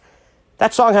climb it.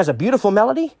 That song has a beautiful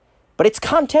melody, but its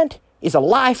content is a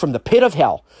lie from the pit of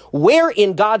hell. Where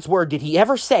in God's word did he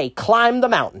ever say, climb the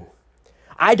mountain?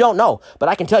 I don't know, but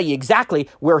I can tell you exactly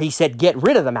where he said, get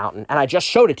rid of the mountain. And I just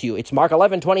showed it to you. It's Mark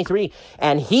 11:23.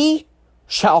 And he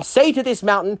shall say to this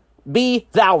mountain, be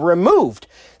thou removed.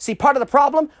 See, part of the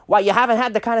problem why you haven't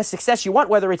had the kind of success you want,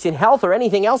 whether it's in health or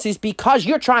anything else, is because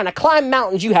you're trying to climb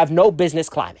mountains you have no business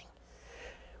climbing.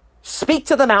 Speak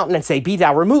to the mountain and say, be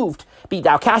thou removed, be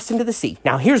thou cast into the sea.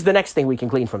 Now, here's the next thing we can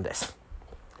glean from this.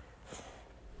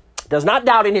 Does not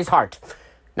doubt in his heart.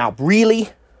 Now, really,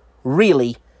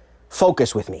 really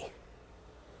focus with me.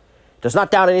 Does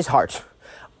not doubt in his heart,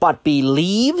 but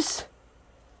believes.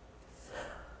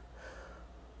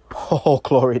 Oh,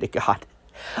 glory to God.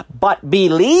 But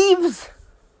believes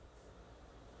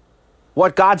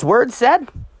what God's word said?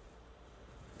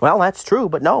 Well, that's true,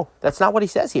 but no, that's not what he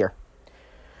says here.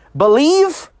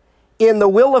 Believe in the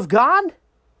will of God?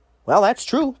 Well, that's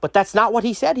true, but that's not what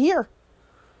he said here.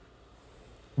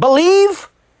 Believe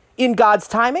in God's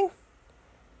timing?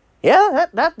 Yeah,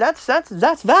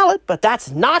 that's valid, but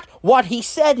that's not what he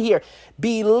said here.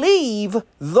 Believe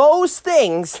those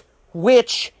things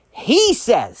which he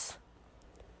says.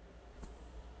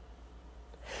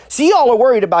 See, y'all are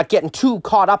worried about getting too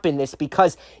caught up in this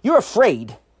because you're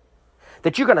afraid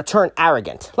that you're going to turn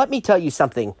arrogant. Let me tell you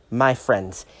something, my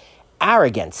friends.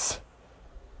 Arrogance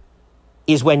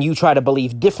is when you try to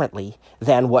believe differently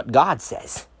than what God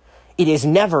says. It is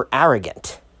never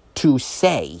arrogant to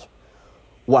say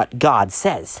what God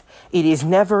says. It is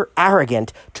never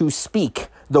arrogant to speak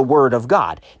the word of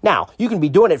God. Now, you can be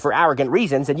doing it for arrogant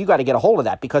reasons, and you got to get a hold of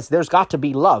that because there's got to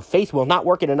be love. Faith will not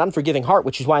work in an unforgiving heart,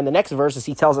 which is why in the next verses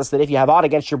he tells us that if you have aught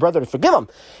against your brother, to forgive him.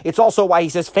 It's also why he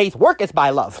says faith worketh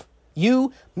by love.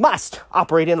 You must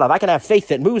operate in love. I can have faith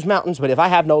that moves mountains, but if I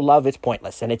have no love, it's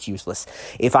pointless and it's useless.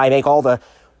 If I make all the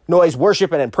noise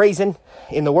worshiping and praising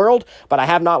in the world, but I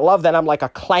have not love, then I'm like a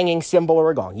clanging cymbal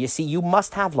or a gong. You see, you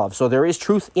must have love. So there is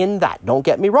truth in that. Don't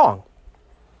get me wrong.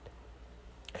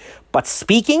 But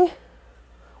speaking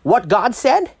what God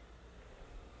said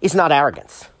is not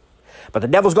arrogance. But the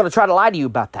devil's going to try to lie to you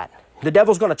about that. The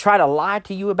devil's going to try to lie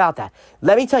to you about that.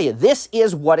 Let me tell you, this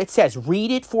is what it says.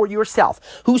 Read it for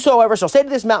yourself. Whosoever shall say to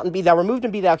this mountain, be thou removed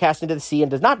and be thou cast into the sea,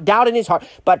 and does not doubt in his heart,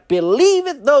 but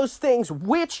believeth those things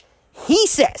which he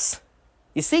says.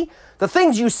 You see, the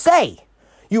things you say,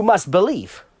 you must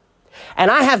believe. And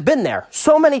I have been there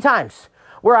so many times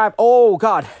where oh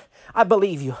God, I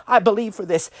believe you. I believe for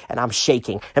this. And I'm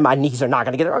shaking and my knees are not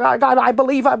going to get it. Oh, God, I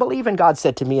believe. And God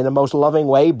said to me in the most loving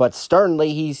way, but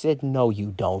sternly, he said, no, you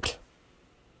don't.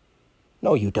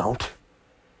 No, you don't.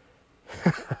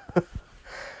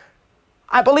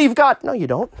 I believe God. No, you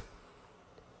don't.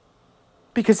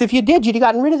 Because if you did, you'd have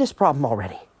gotten rid of this problem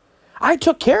already. I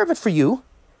took care of it for you.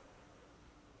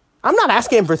 I'm not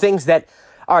asking him for things that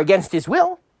are against his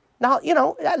will. Now, you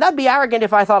know, that'd be arrogant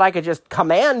if I thought I could just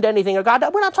command anything of God.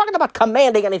 We're not talking about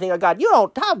commanding anything of God.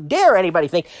 How dare anybody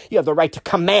think you have the right to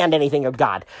command anything of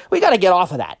God? We got to get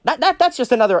off of that. That's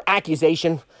just another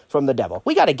accusation from the devil.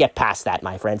 We got to get past that,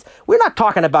 my friends. We're not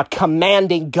talking about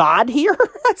commanding God here.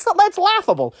 That's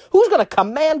laughable. Who's going to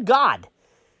command God?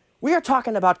 We are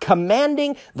talking about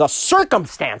commanding the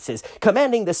circumstances,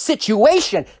 commanding the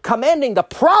situation, commanding the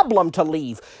problem to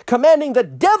leave, commanding the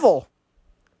devil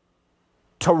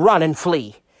to run and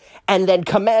flee, and then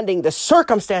commanding the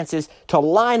circumstances to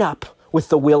line up with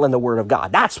the will and the word of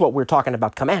God. That's what we're talking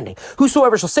about commanding.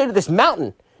 Whosoever shall say to this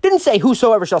mountain, didn't say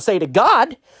whosoever shall say to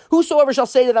God, whosoever shall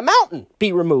say to the mountain,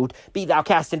 be removed, be thou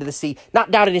cast into the sea, not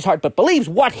doubt in his heart, but believes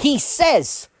what he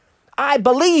says. I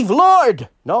believe, Lord.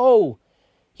 No,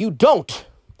 you don't.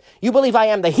 You believe I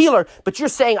am the healer, but you're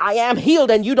saying I am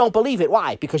healed and you don't believe it.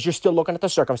 Why? Because you're still looking at the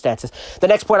circumstances. The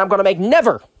next point I'm going to make,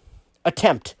 never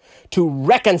attempt to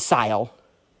reconcile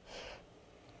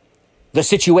the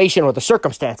situation or the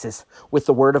circumstances with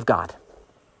the word of God,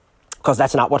 because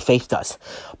that's not what faith does.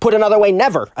 Put another way,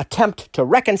 never attempt to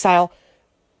reconcile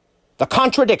the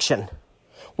contradiction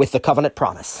with the covenant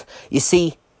promise. You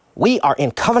see, we are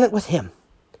in covenant with him.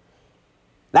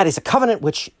 That is a covenant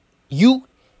which you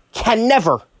can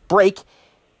never break,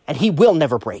 and he will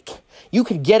never break. You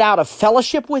can get out of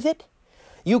fellowship with it.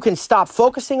 You can stop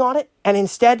focusing on it and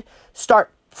instead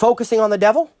start focusing on the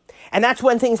devil. And that's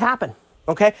when things happen,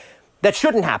 okay? That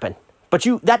shouldn't happen. But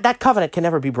that covenant can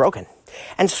never be broken.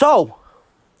 And so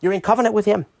you're in covenant with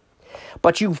him.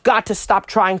 But you've got to stop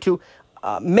trying to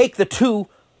make the two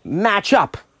match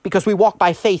up, because we walk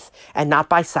by faith and not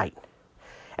by sight.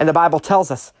 And the Bible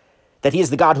tells us that he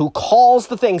is the God who calls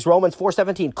the things, Romans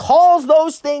 4:17, calls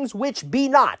those things which be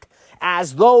not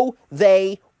as though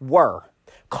they were.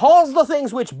 Calls the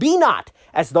things which be not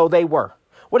as though they were.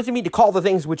 What does it mean to call the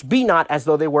things which be not as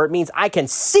though they were? It means I can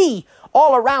see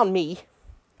all around me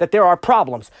that there are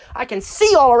problems. I can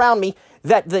see all around me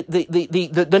that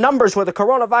the numbers for the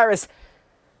coronavirus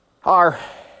are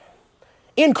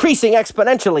increasing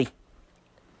exponentially.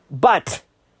 But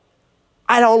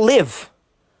I don't live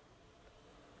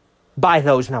by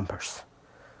those numbers.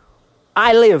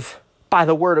 I live by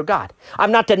the word of God.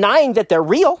 I'm not denying that they're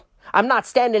real. I'm not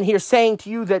standing here saying to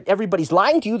you that everybody's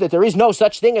lying to you, that there is no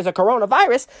such thing as a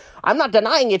coronavirus. I'm not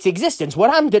denying its existence.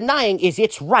 What I'm denying is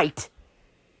its right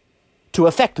to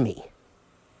affect me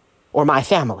or my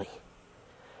family.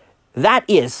 That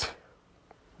is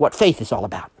what faith is all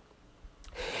about.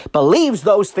 Believes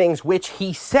those things which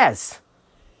he says,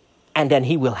 and then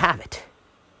he will have it.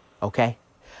 Okay?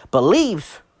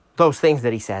 Believes those things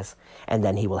that he says, and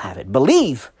then he will have it.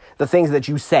 Believe the things that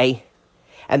you say,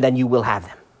 and then you will have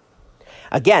them.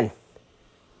 Again,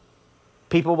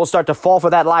 people will start to fall for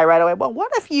that lie right away. Well,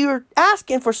 what if you're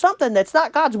asking for something that's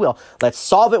not God's will? Let's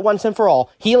solve it once and for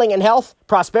all. Healing and health,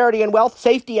 prosperity and wealth,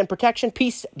 safety and protection,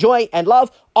 peace, joy, and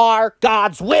love are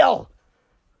God's will.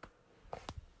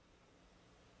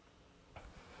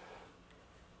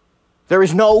 There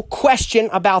is no question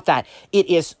about that. It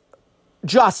is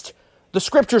just, the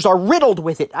scriptures are riddled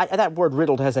with it. That word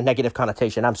riddled has a negative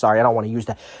connotation. I'm sorry, I don't want to use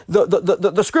that.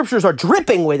 The scriptures are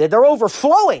dripping with it. They're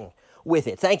overflowing with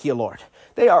it. Thank you, Lord.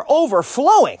 They are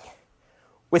overflowing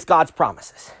with God's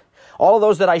promises. All of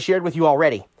those that I shared with you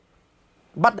already.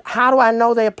 But how do I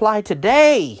know they apply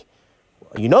today?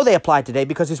 You know they apply today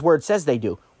because his word says they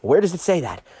do. Where does it say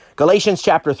that? Galatians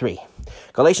chapter 3.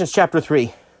 Galatians chapter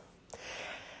 3.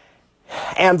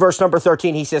 And verse number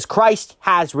 13, he says, Christ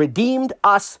has redeemed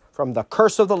us from the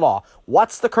curse of the law.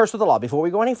 What's the curse of the law? Before we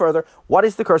go any further, what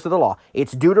is the curse of the law?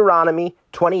 It's Deuteronomy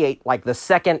 28, like the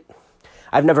second.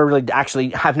 I've never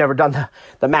done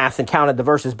the math and counted the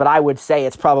verses, but I would say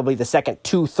it's probably the second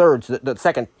 2/3, the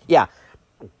second,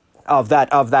 of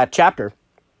that chapter.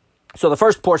 So the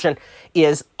first portion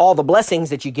is all the blessings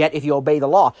that you get if you obey the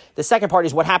law. The second part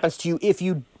is what happens to you if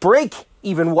you break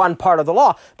even one part of the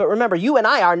law. But remember, you and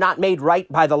I are not made right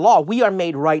by the law. We are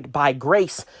made right by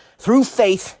grace through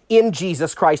faith in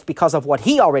Jesus Christ because of what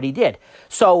he already did.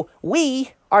 So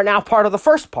we are now part of the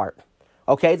first part,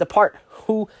 okay? The part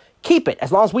who keep it,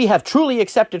 as long as we have truly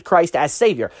accepted Christ as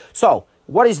Savior. So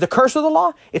what is the curse of the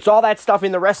law? It's all that stuff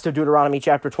in the rest of Deuteronomy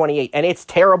chapter 28, and it's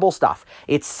terrible stuff.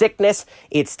 It's sickness,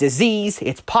 it's disease,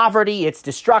 it's poverty, it's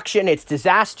destruction, it's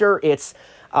disaster, it's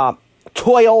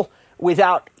toil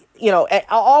without,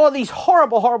 all of these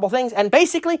horrible, horrible things. And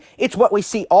basically, it's what we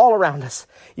see all around us.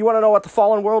 You want to know what the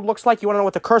fallen world looks like? You want to know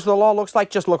what the curse of the law looks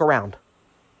like? Just look around.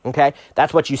 Okay?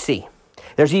 That's what you see.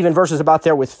 There's even verses about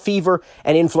there with fever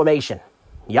and inflammation.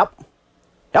 Yep.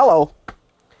 Hello.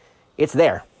 It's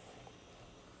there.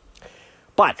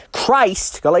 But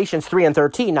Christ, Galatians 3 and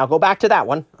 13, now go back to that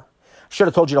one. Should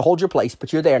have told you to hold your place,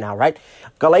 but you're there now, right?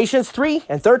 Galatians 3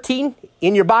 and 13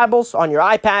 in your Bibles, on your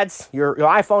iPads, your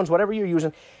iPhones, whatever you're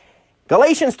using.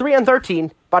 Galatians 3 and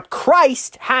 13, but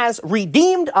Christ has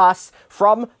redeemed us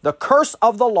from the curse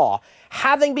of the law,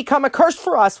 having become a curse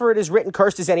for us, for it is written,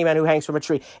 cursed is any man who hangs from a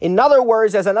tree. In other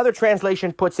words, as another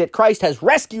translation puts it, Christ has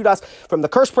rescued us from the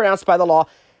curse pronounced by the law.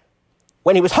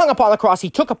 When he was hung upon the cross, he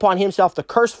took upon himself the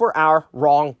curse for our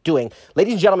wrongdoing.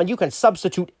 Ladies and gentlemen, you can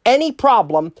substitute any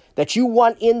problem that you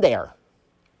want in there,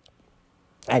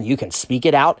 and you can speak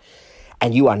it out,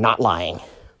 and you are not lying.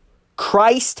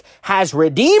 Christ has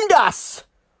redeemed us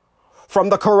from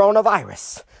the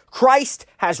coronavirus. Christ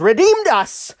has redeemed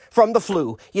us from the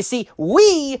flu. You see,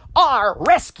 we are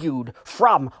rescued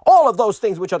from all of those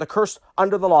things which are the curse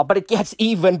under the law. But it gets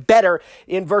even better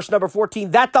in verse number 14,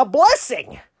 that the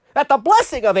blessing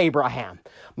of Abraham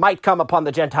might come upon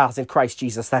the Gentiles in Christ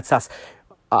Jesus. That's us.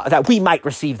 That we might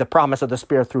receive the promise of the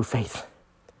Spirit through faith.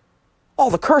 All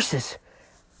the curses.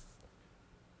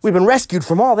 We've been rescued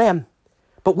from all them,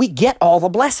 but we get all the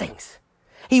blessings.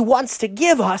 He wants to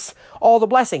give us all the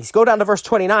blessings. Go down to verse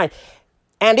 29.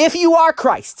 And if you are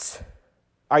Christ's,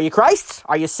 are you Christ's?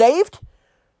 Are you saved?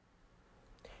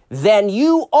 Then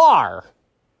you are,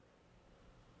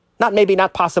 not maybe,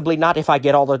 not possibly, not if I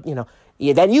get all the,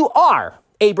 then you are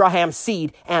Abraham's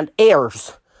seed and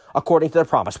heirs according to the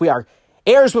promise. We are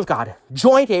heirs with God,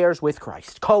 joint heirs with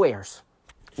Christ, co-heirs.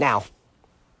 Now,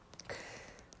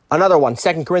 Another one,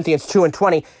 2 Corinthians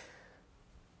 2:20,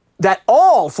 that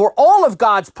for all of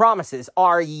God's promises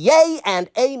are yea and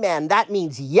amen. That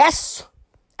means yes,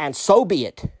 and so be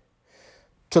it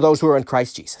to those who are in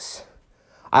Christ Jesus.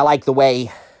 I like the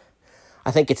way,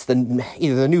 I think it's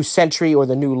either the New Century or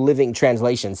the New Living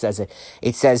Translation says it.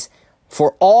 It says,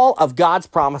 for all of God's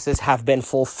promises have been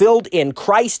fulfilled in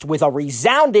Christ with a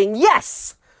resounding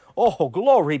yes. Oh,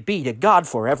 glory be to God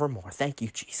forevermore. Thank you,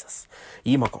 Jesus.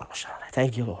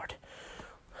 Thank you, Lord.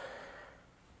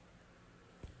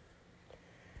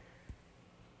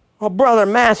 Well, Brother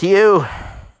Matthew,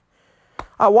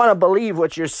 I want to believe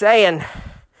what you're saying,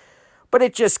 but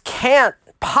it just can't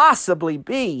possibly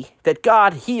be that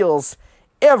God heals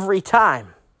every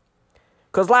time.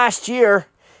 Because last year,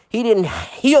 he didn't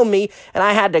heal me and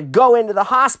I had to go into the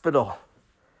hospital.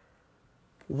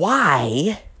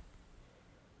 Why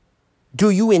do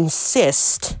you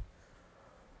insist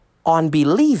on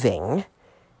believing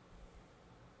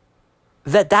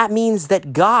that means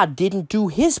that God didn't do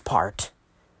his part?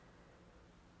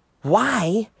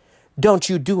 Why don't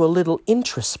you do a little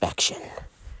introspection?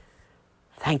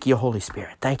 Thank you, Holy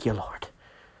Spirit. Thank you, Lord.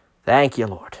 Thank you,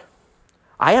 Lord.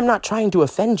 I am not trying to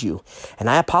offend you, and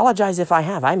I apologize if I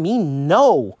have. I mean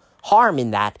no harm in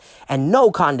that and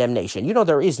no condemnation. You know,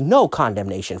 there is no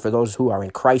condemnation for those who are in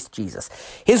Christ Jesus.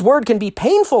 His word can be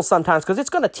painful sometimes because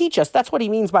it's going to teach us. That's what he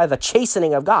means by the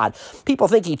chastening of God. People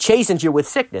think he chastens you with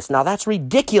sickness. Now, that's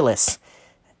ridiculous.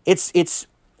 It's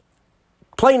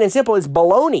plain and simple, it's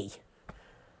baloney.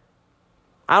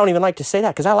 I don't even like to say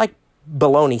that because I like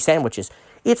bologna sandwiches.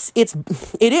 It's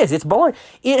baloney.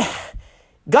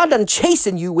 God doesn't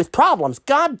chasten you with problems.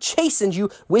 God chastens you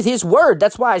with his word.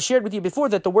 That's why I shared with you before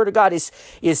that the word of God is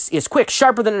quick,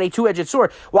 sharper than any two-edged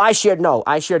sword. Well, I shared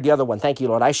the other one. Thank you,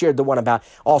 Lord. I shared the one about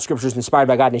all scripture is inspired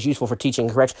by God and is useful for teaching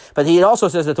and correction. But he also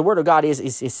says that the word of God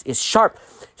is sharp,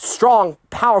 strong,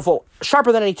 powerful,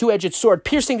 sharper than any two-edged sword,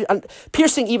 piercing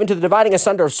even to the dividing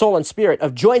asunder of soul and spirit,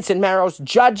 of joints and marrows,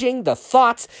 judging the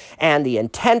thoughts and the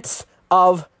intents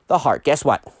of the heart. Guess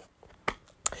what?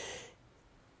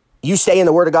 You stay in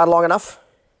the Word of God long enough,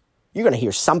 you're going to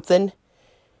hear something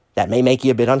that may make you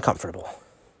a bit uncomfortable.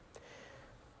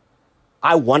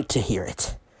 I want to hear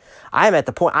it. I am at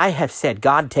the point, I have said,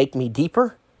 God, take me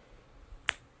deeper.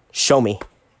 Show me.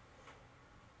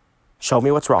 Show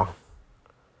me what's wrong.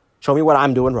 Show me what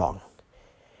I'm doing wrong.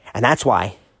 And that's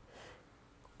why,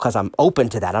 because I'm open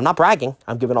to that. I'm not bragging.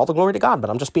 I'm giving all the glory to God,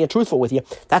 but I'm just being truthful with you.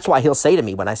 That's why he'll say to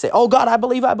me when I say, oh God, I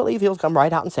believe. He'll come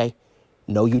right out and say,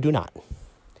 no, you do not.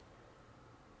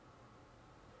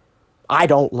 I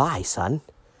don't lie, son.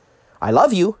 I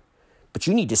love you, but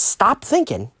you need to stop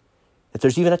thinking that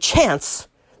there's even a chance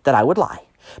that I would lie.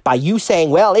 By you saying,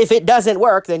 well, if it doesn't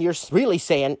work, then you're really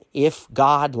saying, if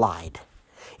God lied,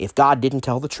 if God didn't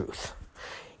tell the truth.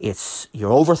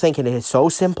 You're overthinking it. It's so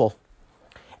simple.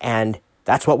 And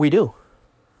that's what we do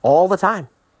all the time.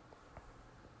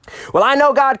 Well, I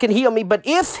know God can heal me, but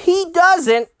if he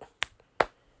doesn't,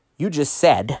 you just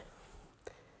said,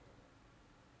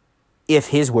 if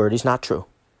his word is not true.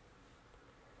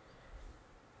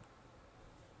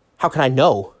 How can I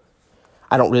know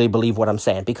I don't really believe what I'm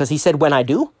saying? Because he said, when I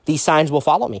do, these signs will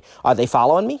follow me. Are they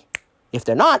following me? If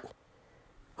they're not,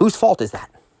 whose fault is that?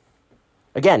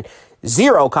 Again,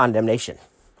 zero condemnation,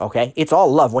 okay? It's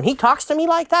all love. When he talks to me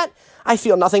like that, I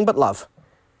feel nothing but love.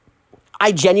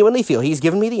 I genuinely feel he's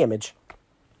given me the image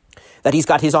that he's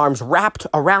got his arms wrapped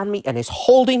around me and is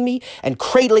holding me and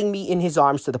cradling me in his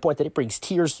arms to the point that it brings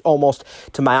tears almost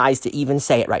to my eyes to even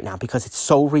say it right now because it's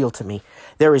so real to me.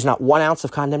 There is not 1 ounce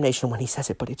of condemnation when he says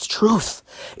it, but it's truth.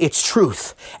 It's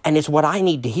truth. And it's what I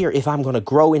need to hear if I'm going to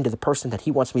grow into the person that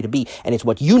he wants me to be. And it's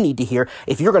what you need to hear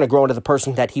if you're going to grow into the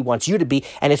person that he wants you to be.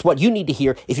 And it's what you need to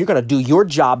hear if you're going to do your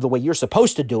job the way you're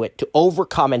supposed to do it to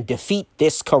overcome and defeat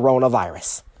this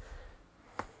coronavirus.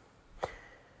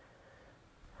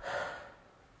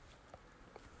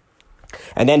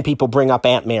 And then people bring up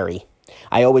Aunt Mary.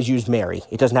 I always use Mary.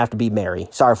 It doesn't have to be Mary.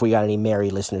 Sorry if we got any Mary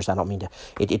listeners. I don't mean to.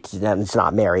 It's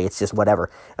not Mary. It's just whatever.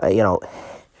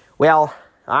 Well,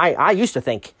 I used to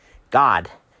think God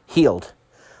healed.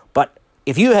 But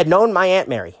if you had known my Aunt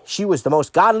Mary, she was the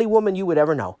most godly woman you would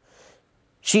ever know.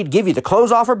 She'd give you the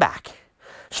clothes off her back.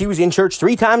 She was in church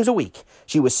 3 times a week.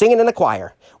 She was singing in the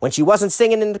choir. When she wasn't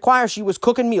singing in the choir, she was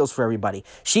cooking meals for everybody.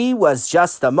 She was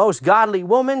just the most godly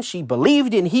woman. She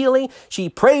believed in healing. She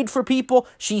prayed for people.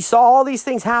 She saw all these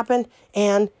things happen,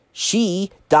 and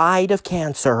she died of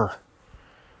cancer.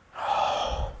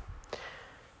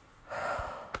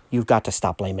 You've got to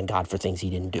stop blaming God for things he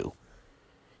didn't do.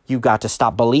 You've got to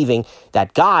stop believing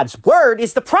that God's word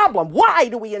is the problem. Why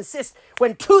do we insist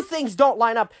when two things don't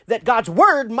line up that God's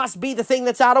word must be the thing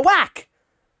that's out of whack?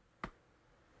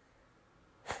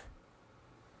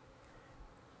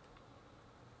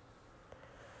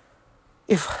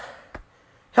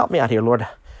 Help me out here, Lord.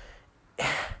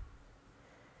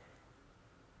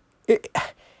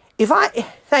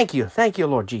 Thank you,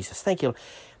 Lord Jesus. Thank you.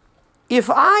 If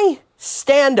I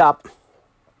stand up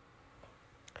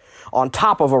on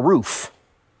top of a roof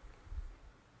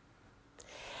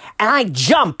and I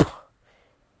jump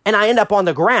and I end up on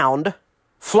the ground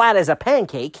flat as a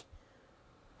pancake,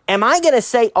 am I going to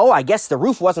say, oh, I guess the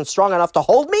roof wasn't strong enough to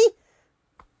hold me?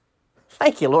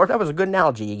 Thank you, Lord. That was a good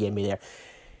analogy you gave me there.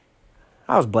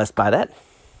 I was blessed by that.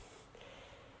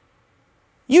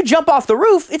 You jump off the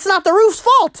roof, it's not the roof's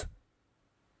fault.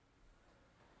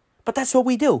 But that's what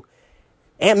we do.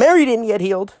 Aunt Mary didn't get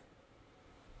healed.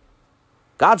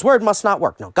 God's word must not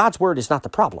work. No, God's word is not the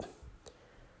problem.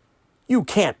 You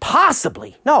can't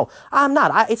possibly. No, I'm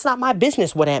not. It's not my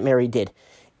business what Aunt Mary did.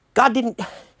 God didn't.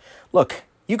 Look,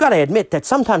 you got to admit that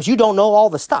sometimes you don't know all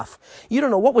the stuff. You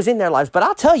don't know what was in their lives. But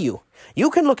I'll tell you, you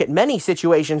can look at many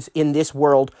situations in this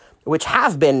world which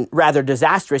have been rather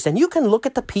disastrous, and you can look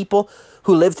at the people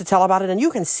who live to tell about it, and you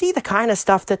can see the kind of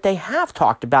stuff that they have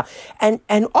talked about. And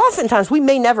oftentimes we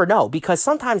may never know, because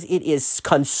sometimes it is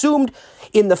consumed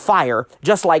in the fire,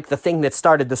 just like the thing that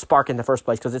started the spark in the first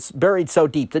place, because it's buried so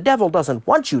deep. The devil doesn't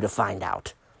want you to find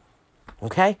out.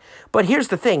 Okay? But here's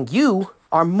the thing. You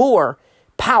are more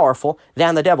powerful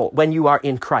than the devil when you are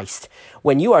in Christ,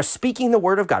 when you are speaking the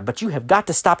word of God. But you have got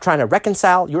to stop trying to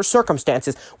reconcile your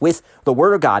circumstances with the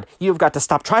word of God. You've got to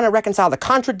stop trying to reconcile the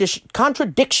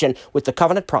contradiction with the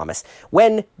covenant promise.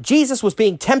 When Jesus was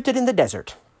being tempted in the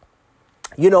desert,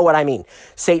 you know what I mean.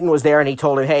 Satan was there and he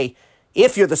told him, hey,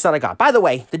 if you're the Son of God. By the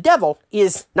way, the devil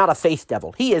is not a faith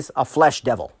devil. He is a flesh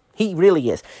devil. He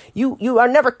really is. You are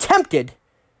never tempted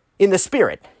in the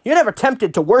spirit. You're never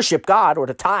tempted to worship God or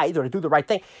to tithe or to do the right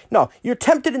thing. No, you're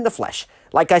tempted in the flesh.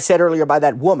 Like I said earlier, by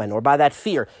that woman or by that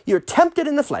fear. You're tempted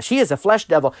in the flesh. He is a flesh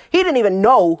devil. He didn't even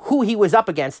know who he was up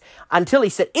against until he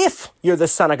said, if you're the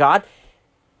Son of God,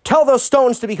 tell those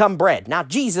stones to become bread. Now,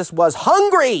 Jesus was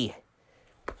hungry,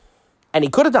 and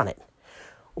he could have done it.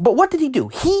 But what did he do?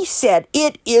 He said,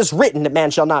 it is written that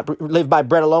man shall not live by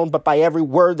bread alone, but by every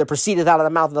word that proceedeth out of the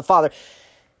mouth of the Father.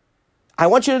 I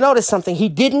want you to notice something. He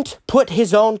didn't put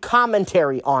his own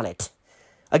commentary on it.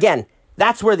 Again,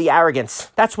 that's where the arrogance,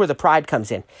 that's where the pride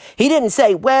comes in. He didn't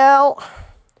say, well,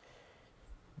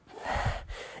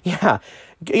 the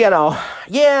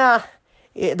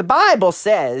Bible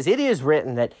says it is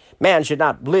written that man should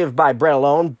not live by bread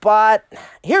alone, but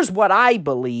here's what I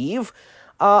believe.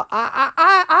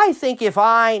 I think if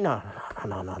I, no.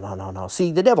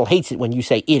 See, the devil hates it when you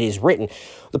say it is written.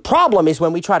 The problem is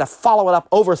when we try to follow it up,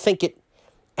 overthink it,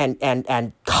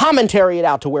 and commentary it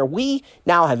out to where we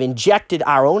now have injected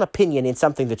our own opinion in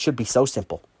something that should be so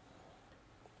simple.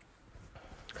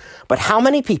 But how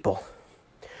many people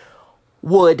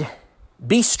would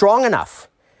be strong enough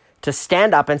to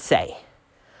stand up and say,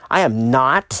 I am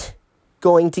not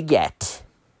going to get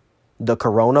the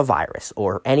coronavirus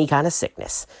or any kind of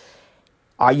sickness?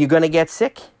 Are you going to get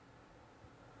sick?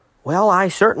 Well, I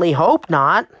certainly hope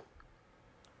not.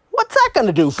 What's that going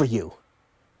to do for you?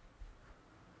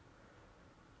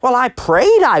 Well, I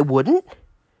prayed I wouldn't.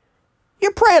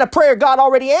 You're praying a prayer God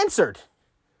already answered.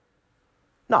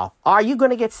 No. Are you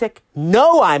going to get sick?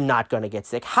 No, I'm not going to get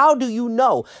sick. How do you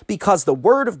know? Because the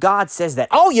word of God says that.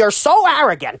 Oh, you're so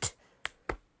arrogant.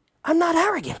 I'm not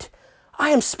arrogant. I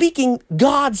am speaking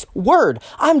God's word.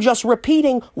 I'm just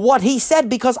repeating what he said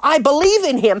because I believe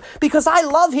in him, because I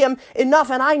love him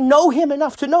enough and I know him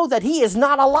enough to know that he is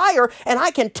not a liar and I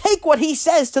can take what he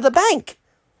says to the bank.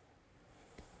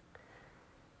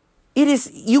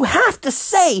 You have to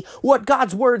say what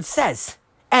God's word says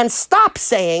and stop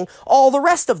saying all the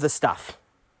rest of the stuff.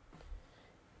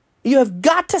 You have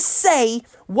got to say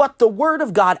what the word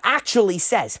of God actually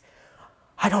says.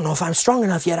 I don't know if I'm strong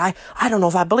enough yet. I don't know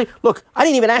if I believe. Look, I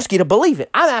didn't even ask you to believe it.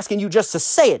 I'm asking you just to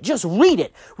say it. Just read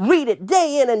it. Read it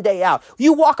day in and day out.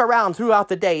 You walk around throughout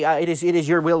the day. It is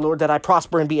your will, Lord, that I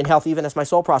prosper and be in health, even as my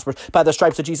soul prospers. By the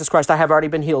stripes of Jesus Christ, I have already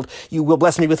been healed. You will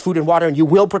bless me with food and water, and you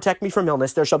will protect me from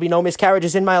illness. There shall be no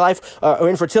miscarriages in my life or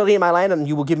infertility in my land, and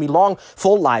you will give me long,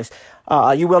 full lives.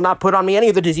 You will not put on me any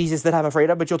of the diseases that I'm afraid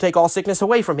of, but you'll take all sickness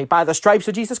away from me. By the stripes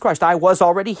of Jesus Christ, I was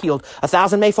already healed.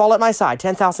 1,000 may fall at my side,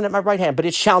 10,000 at my right hand, but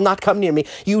it shall not come near me.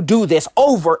 You do this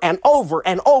over and over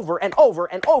and over and over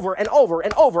and over and over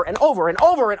and over and over and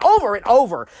over and over and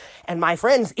over. And my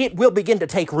friends, it will begin to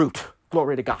take root.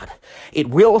 Glory to God. It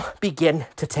will begin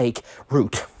to take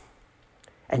root.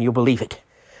 and you believe it.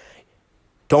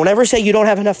 Don't ever say you don't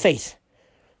have enough faith,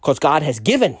 because God has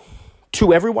given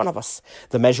to every one of us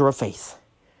the measure of faith.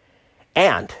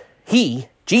 And he,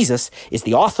 Jesus, is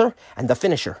the author and the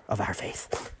finisher of our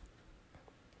faith.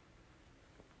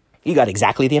 You got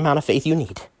exactly the amount of faith you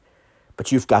need,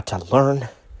 but you've got to learn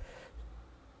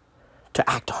to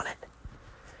act on it.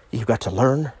 You've got to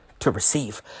learn to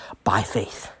receive by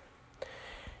faith.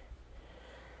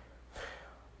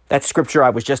 That scripture I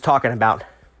was just talking about,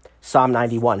 Psalm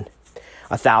 91,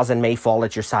 1,000 may fall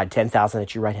at your side, 10,000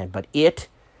 at your right hand, but it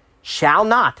shall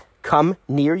not come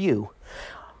near you.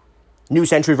 New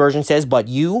Century Version says, but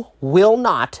you will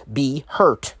not be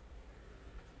hurt.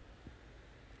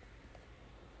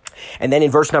 And then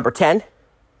in verse number 10,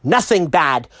 nothing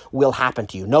bad will happen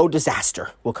to you. No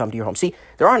disaster will come to your home. See,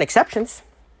 there aren't exceptions.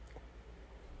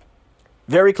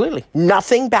 Very clearly,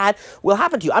 nothing bad will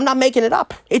happen to you. I'm not making it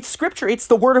up. It's scripture. It's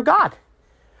the word of God.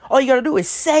 All you got to do is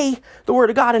say the word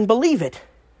of God and believe it.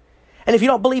 And if you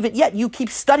don't believe it yet, you keep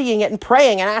studying it and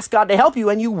praying and ask God to help you,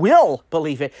 and you will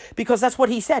believe it, because that's what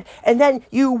he said. And then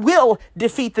you will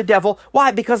defeat the devil.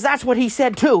 Why? Because that's what he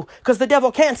said too. Because the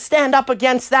devil can't stand up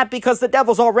against that, because the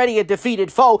devil's already a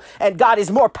defeated foe, and God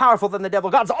is more powerful than the devil.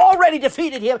 God's already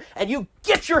defeated him, and you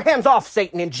get your hands off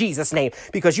Satan in Jesus' name,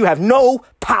 because you have no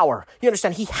power. You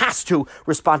understand? He has to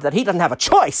respond to that. He doesn't have a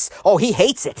choice. Oh, he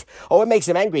hates it. Oh, it makes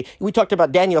him angry. We talked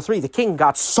about Daniel 3. The king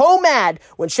got so mad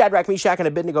when Shadrach, Meshach, and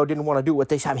Abednego didn't want to do what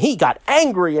they said. He got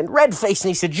angry and red-faced, and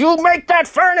he said, you make that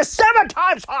furnace 7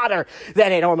 times hotter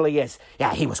than it normally is.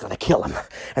 Yeah, he was going to kill him.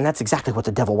 And that's exactly what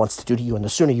the devil wants to do to you. And the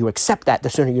sooner you accept that, the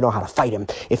sooner you know how to fight him.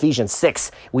 Ephesians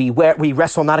 6, we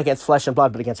wrestle not against flesh and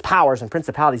blood, but against powers and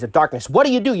principalities of darkness. What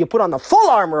do? You put on the full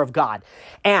armor of God.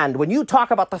 And when you talk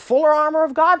about the fuller armor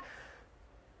of God,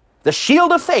 the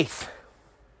shield of faith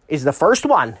is the first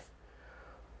one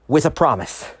with a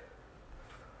promise.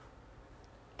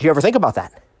 Do you ever think about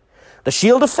that? The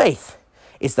shield of faith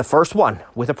is the first one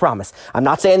with a promise. I'm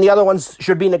not saying the other ones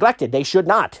should be neglected. They should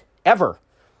not, ever.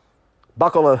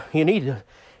 You need,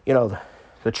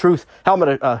 the truth,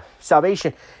 helmet of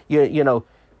salvation,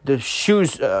 the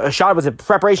shoes, shod with the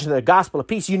preparation of the gospel of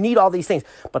peace. You need all these things.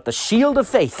 But the shield of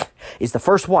faith is the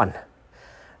first one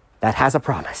that has a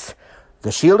promise.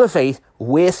 The shield of faith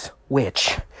with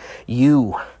which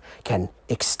you can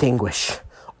extinguish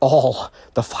all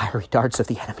the fiery darts of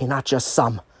the enemy, not just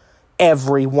some,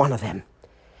 every one of them.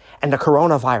 And the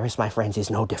coronavirus, my friends, is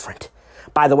no different.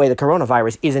 By the way, the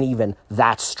coronavirus isn't even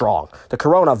that strong. The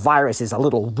coronavirus is a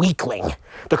little weakling.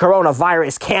 The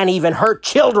coronavirus can't even hurt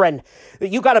children.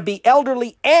 You got to be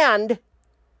elderly, and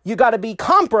you got to be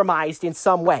compromised in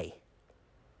some way.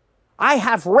 I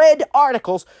have read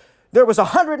articles. There was a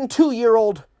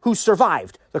 102-year-old who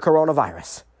survived the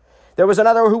coronavirus. There was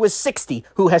another who was 60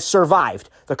 who has survived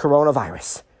the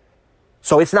coronavirus.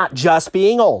 So it's not just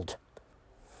being old.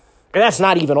 And that's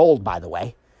not even old, by the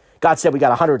way. God said we got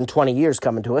 120 years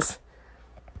coming to us.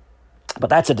 But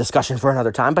that's a discussion for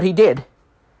another time. But he did.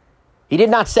 He did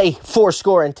not say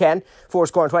 70, 20.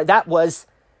 That was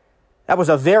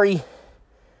a very,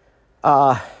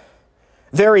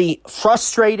 very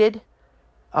frustrated,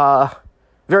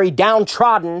 very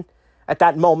downtrodden at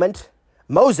that moment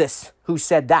Moses who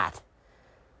said that.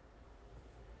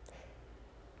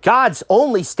 God's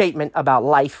only statement about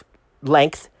life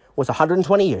length was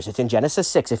 120 years. It's in Genesis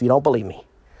 6, if you don't believe me.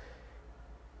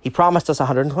 He promised us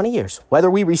 120 years.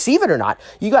 Whether we receive it or not,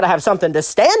 you got to have something to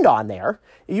stand on there.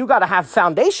 You got to have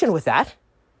foundation with that.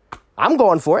 I'm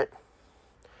going for it.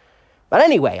 But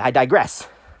anyway, I digress.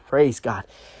 Praise God.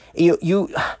 It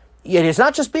is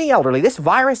not just being elderly. This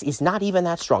virus is not even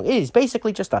that strong. It is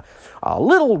basically just a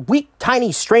little weak,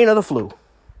 tiny strain of the flu.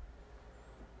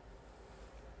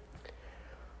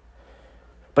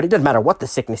 But it doesn't matter what the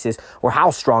sickness is or how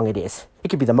strong it is. It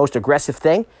could be the most aggressive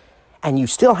thing, and you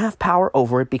still have power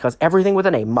over it, because everything with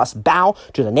a name must bow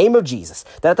to the name of Jesus,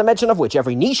 that at the mention of which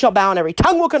every knee shall bow and every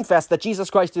tongue will confess that Jesus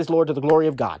Christ is Lord, to the glory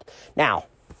of God. Now,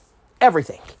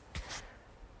 everything.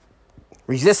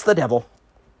 Resist the devil,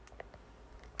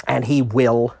 and he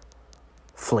will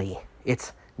flee.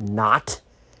 It's not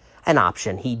an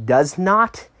option. He does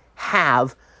not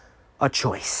have a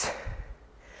choice.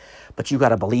 But you got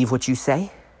to believe what you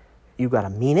say. You got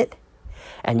to mean it.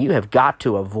 And you have got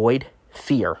to avoid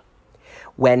fear.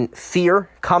 When fear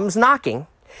comes knocking,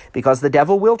 because the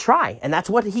devil will try. And that's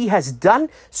what he has done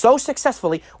so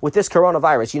successfully with this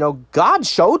coronavirus. God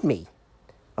showed me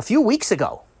a few weeks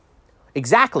ago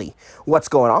exactly what's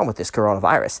going on with this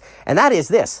coronavirus. And that is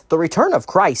this: the return of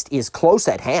Christ is close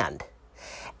at hand.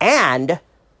 And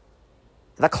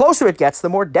the closer it gets, the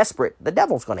more desperate the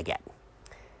devil's going to get.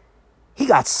 He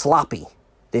got sloppy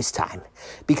this time,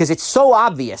 because it's so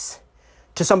obvious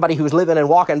to somebody who's living and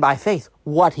walking by faith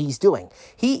what he's doing.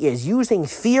 He is using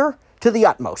fear to the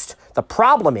utmost. The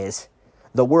problem is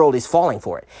the world is falling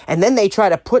for it. And then they try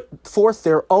to put forth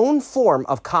their own form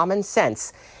of common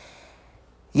sense.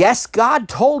 Yes, God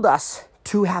told us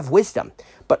to have wisdom,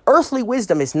 but earthly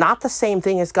wisdom is not the same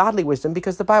thing as godly wisdom,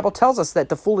 because the Bible tells us that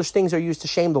the foolish things are used to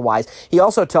shame the wise. He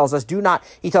also tells us,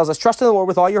 trust in the Lord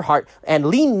with all your heart and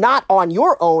lean not on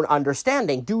your own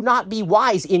understanding. Do not be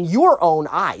wise in your own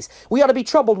eyes. We ought to be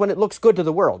troubled when it looks good to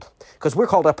the world, because we're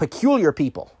called a peculiar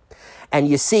people. And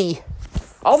you see,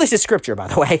 all this is scripture, by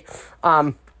the way.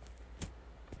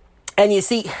 And you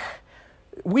see,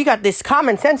 we got this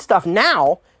common sense stuff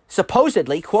now,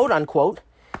 supposedly, quote unquote,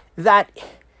 that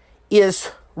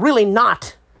is really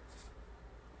not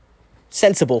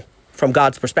sensible from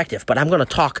God's perspective. But I'm going to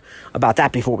talk about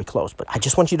that before we close. But I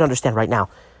just want you to understand right now,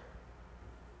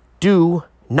 do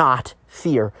not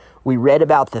fear. We read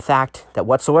about the fact that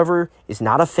whatsoever is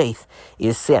not of faith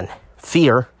is sin.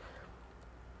 Fear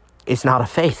is not of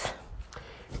faith.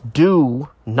 Do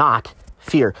not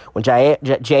fear. When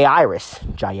Jairus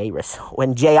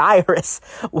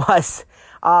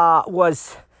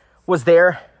was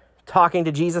there talking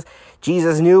to Jesus,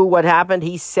 Jesus knew what happened.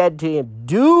 He said to him,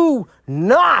 do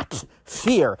not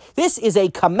fear. This is a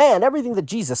command. Everything that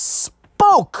Jesus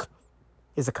spoke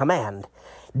is a command.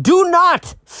 Do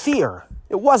not fear.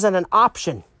 It wasn't an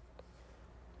option.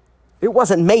 It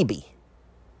wasn't maybe.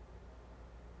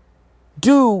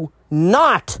 Do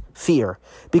not fear,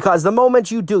 because the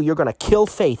moment you do, you're going to kill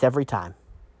faith every time.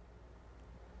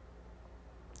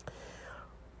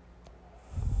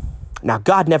 Now,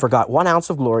 God never got 1 ounce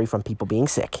of glory from people being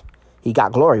sick. He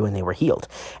got glory when they were healed.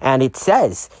 And it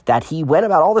says that he went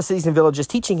about all the cities and villages,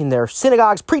 teaching in their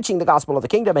synagogues, preaching the gospel of the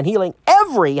kingdom, and healing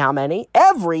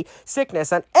every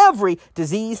sickness and every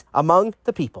disease among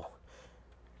the people.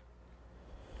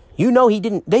 You know,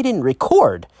 they didn't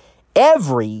record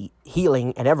every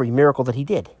healing and every miracle that he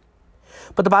did.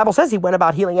 But the Bible says he went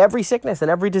about healing every sickness and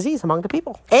every disease among the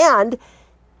people. And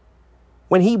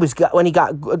when he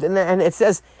got good, and it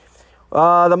says,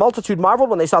 the multitude marveled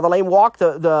when they saw the lame walk,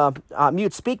 the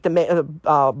mute speak,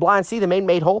 the blind see, the maimed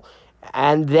made whole,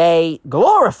 and they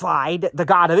glorified the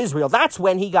God of Israel. That's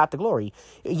when he got the glory.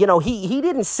 You know, he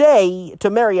didn't say to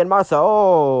Mary and Martha,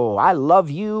 oh, I love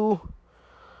you,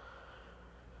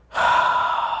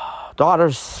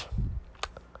 daughters,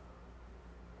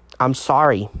 I'm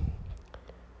sorry,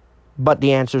 but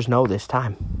the answer's no this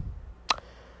time.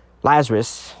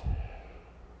 Lazarus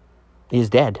is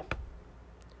dead.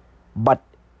 But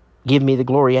give me the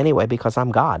glory anyway, because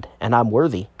I'm God and I'm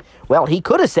worthy. Well, he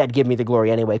could have said, give me the glory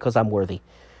anyway, because I'm worthy.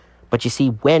 But you see,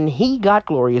 when he got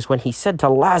glory is when he said to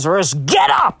Lazarus,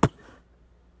 get up!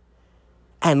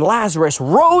 And Lazarus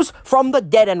rose from the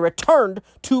dead and returned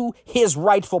to his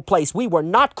rightful place. We were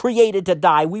not created to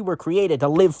die. We were created to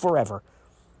live forever.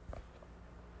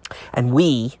 And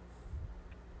we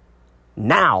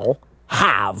now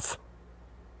have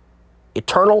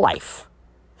eternal life.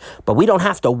 But we don't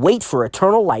have to wait for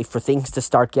eternal life for things to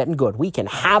start getting good. We can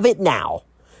have it now.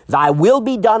 Thy will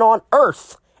be done on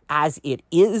earth as it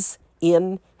is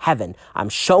in heaven. I'm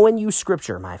showing you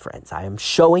scripture, my friends. I am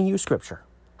showing you scripture.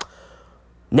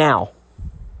 Now,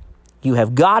 you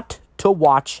have got to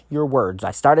watch your words.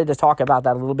 I started to talk about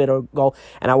that a little bit ago,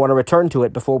 and I want to return to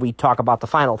it before we talk about the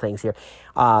final things here.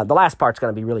 The last part's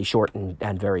going to be really short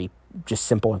and very just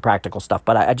simple and practical stuff,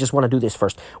 but I just want to do this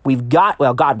first.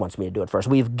 God wants me to do it first.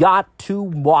 We've got to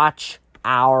watch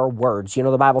our words. You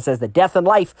know, the Bible says that death and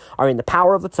life are in the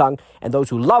power of the tongue, and those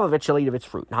who love of it shall eat of its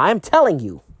fruit. Now, I'm telling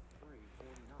you,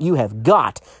 you have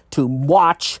got to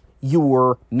watch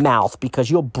your mouth,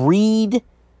 because you'll breathe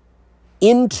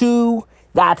into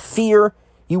that fear.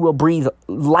 You will breathe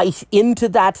life into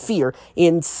that fear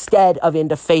instead of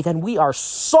into faith. And we are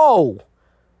so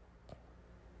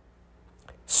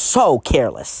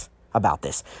careless about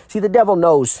this. See, the devil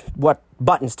knows what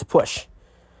buttons to push.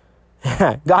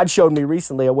 God showed me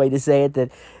recently a way to say it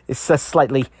that is just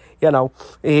slightly,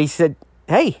 he said,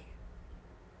 hey,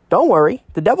 don't worry.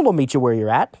 The devil will meet you where you're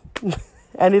at.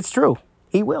 And it's true.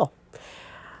 He will.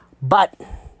 But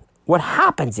what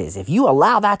happens is, if you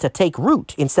allow that to take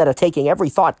root instead of taking every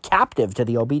thought captive to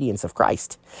the obedience of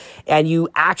Christ, and you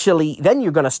actually, then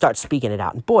you're going to start speaking it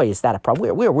out. And boy, is that a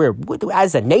problem. We're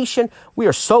as a nation, we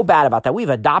are so bad about that. We've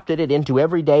adopted it into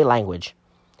everyday language.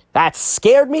 That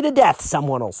scared me to death,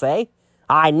 someone will say.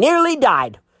 I nearly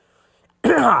died.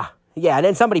 Yeah, and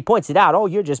then somebody points it out. Oh,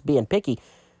 you're just being picky.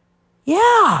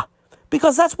 Yeah,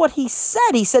 because that's what he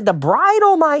said. He said to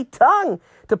bridle my tongue,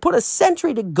 to put a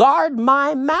sentry to guard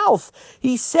my mouth.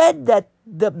 He said that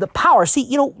the power.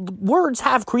 See, words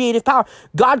have creative power.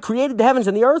 God created the heavens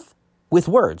and the earth with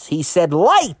words. He said,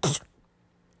 light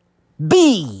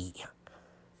be,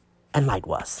 and light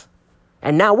was.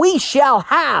 And now we shall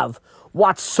have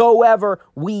whatsoever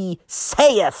we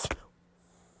saith.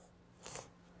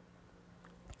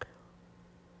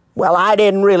 Well, I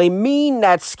didn't really mean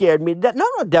that. Scared me. No,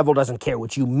 the devil doesn't care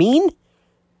what you mean.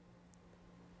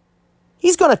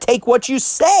 He's going to take what you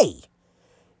say.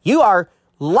 You are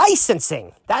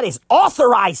licensing. That is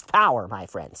authorized power, my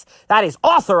friends. That is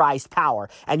authorized power.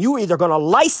 And you're either going to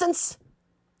license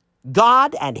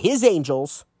God and his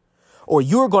angels, or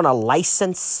you're going to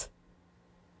license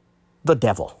the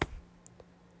devil.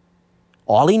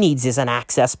 All he needs is an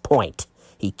access point.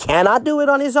 He cannot do it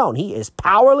on his own. He is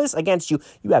powerless against you.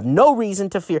 You have no reason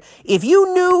to fear. If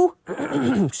you knew,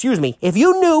 if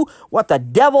you knew what the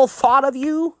devil thought of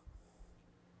you,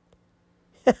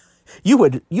 you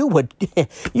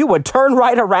would turn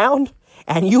right around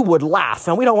and you would laugh.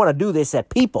 And we don't want to do this at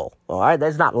people. All right,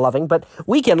 that's not loving, but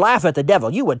we can laugh at the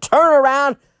devil. You would turn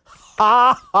around,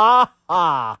 ha ha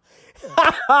ha.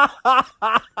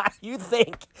 You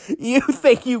think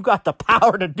you've got the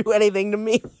power to do anything to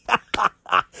me?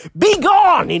 Be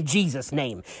gone in Jesus'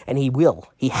 name. And he will.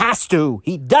 He has to.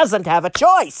 He doesn't have a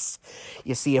choice.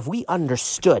 You see, if we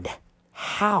understood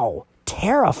how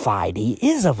terrified he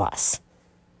is of us,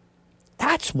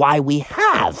 that's why we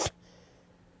have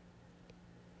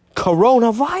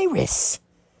coronavirus.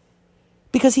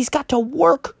 Because he's got to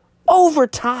work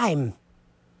overtime.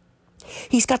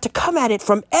 He's got to come at it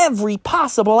from every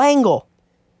possible angle.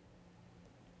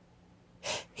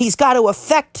 He's got to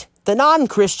affect the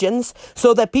non-Christians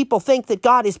so that people think that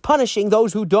God is punishing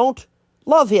those who don't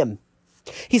love him.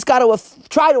 He's got to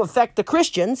try to affect the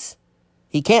Christians.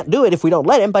 He can't do it if we don't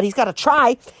let him, but he's got to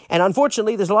try. And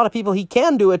unfortunately, there's a lot of people he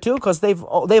can do it to because they've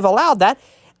allowed that.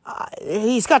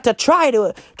 He's got to try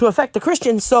to affect the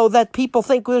Christians so that people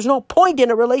think there's no point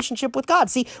in a relationship with God.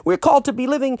 See, we're called to be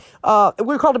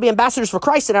we're called to be ambassadors for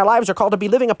Christ, and our lives are called to be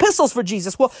living epistles for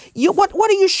Jesus. Well, what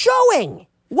are you showing?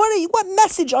 What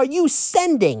message are you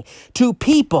sending to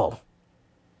people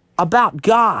about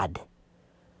God?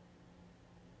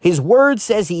 His word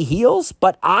says he heals,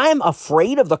 but I'm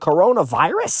afraid of the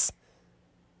coronavirus?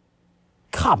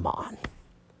 Come on.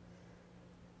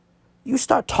 You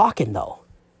start talking, though.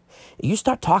 You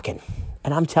start talking,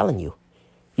 and I'm telling you,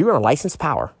 you're going to license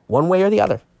power one way or the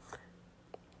other.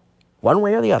 One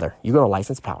way or the other, you're going to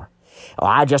license power. Oh,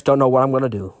 I just don't know what I'm going to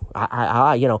do.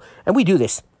 And we do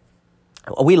this.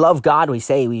 We love God. We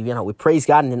say, we praise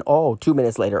God, and then, 2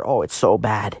 minutes later, it's so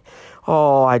bad.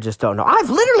 Oh, I just don't know. I've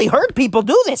literally heard people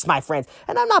do this, my friends,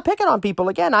 and I'm not picking on people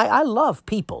again. I love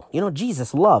people.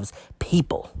 Jesus loves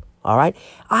people. All right.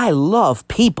 I love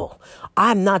people.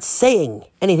 I'm not saying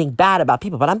anything bad about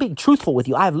people, but I'm being truthful with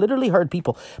you. I've literally heard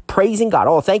people praising God.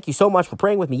 Oh, thank you so much for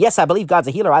praying with me. Yes, I believe God's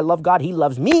a healer. I love God. He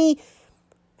loves me.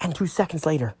 And 2 seconds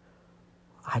later,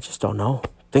 I just don't know.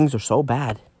 Things are so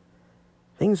bad.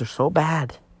 Things are so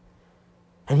bad.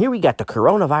 And here we got the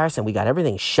coronavirus and we got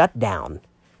everything shut down.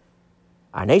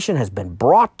 Our nation has been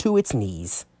brought to its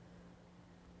knees,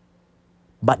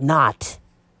 but not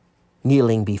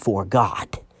kneeling before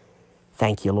God.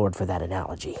 Thank you, Lord, for that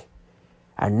analogy.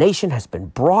 Our nation has been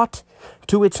brought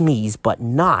to its knees, but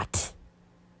not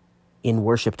in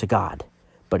worship to God,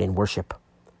 but in worship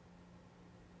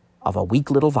of a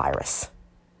weak little virus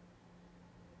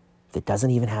that doesn't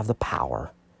even have the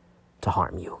power to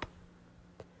harm you,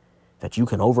 that you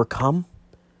can overcome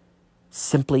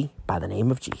simply by the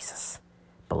name of Jesus.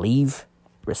 Believe,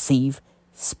 receive,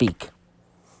 speak.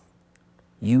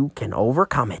 You can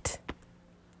overcome it.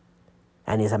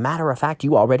 And as a matter of fact,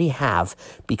 you already have,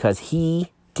 because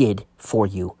he did for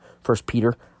you. 1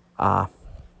 Peter, what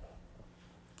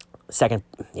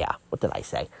did I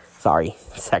say? Sorry,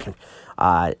 second.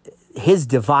 His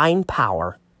divine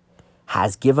power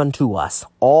has given to us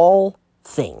all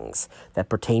things that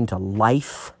pertain to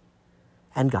life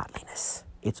and godliness.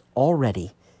 It's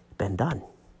already been done.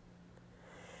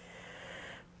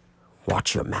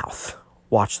 Watch your mouth.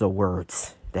 Watch the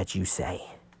words that you say,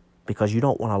 because you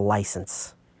don't want to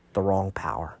license the wrong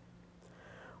power.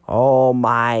 Oh,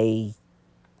 my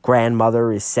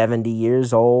grandmother is 70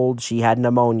 years old. She had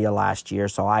pneumonia last year,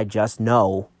 so I just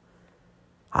know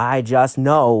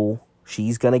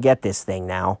she's going to get this thing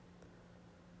now.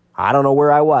 I don't know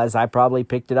where I was. I probably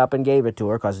picked it up and gave it to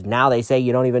her, because now they say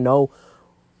you don't even know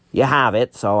you have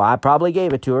it, so I probably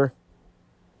gave it to her.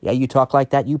 Yeah, you talk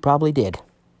like that, you probably did.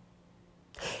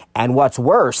 And what's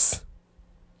worse,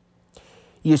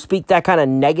 you speak that kind of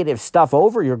negative stuff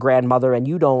over your grandmother and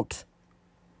you don't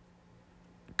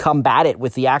combat it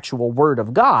with the actual word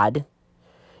of God.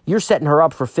 You're setting her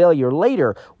up for failure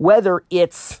later, whether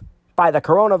it's by the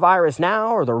coronavirus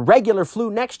now or the regular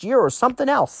flu next year or something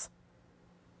else.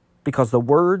 Because the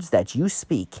words that you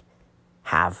speak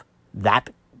have that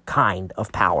kind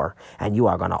of power, and you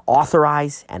are going to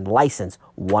authorize and license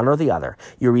one or the other.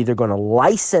 You're either going to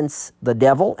license the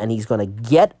devil and he's going to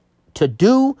get to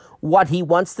do what he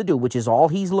wants to do, which is all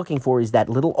he's looking for is that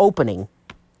little opening,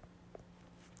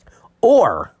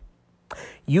 or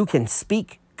you can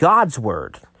speak God's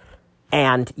word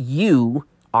and you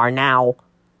are now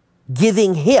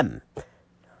giving him,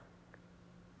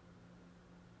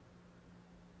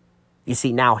 you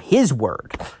see, now his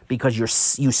word, because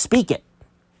you speak it.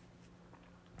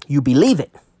 You believe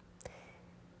it.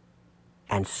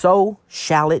 And so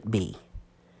shall it be.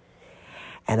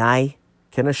 And I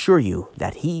can assure you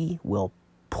that he will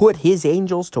put his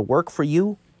angels to work for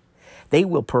you. They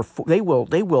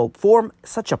will form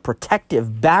such a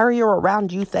protective barrier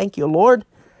around you, thank you, Lord,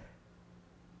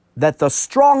 that the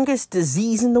strongest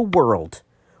disease in the world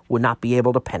would not be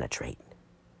able to penetrate.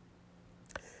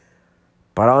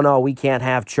 But oh no, we can't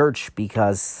have church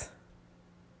because,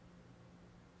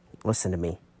 listen to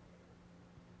me,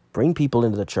 bring people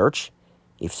into the church.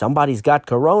 If somebody's got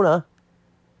corona,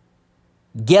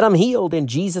 get them healed in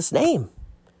Jesus' name.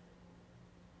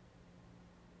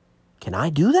 Can I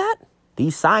do that?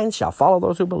 These signs shall follow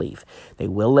those who believe. They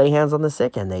will lay hands on the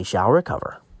sick and they shall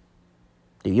recover.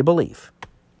 Do you believe?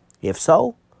 If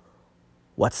so,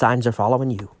 what signs are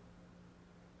following you?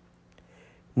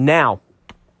 Now,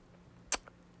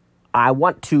 I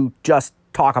want to just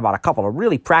talk about a couple of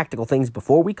really practical things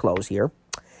before we close here.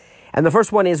 And the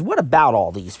first one is, what about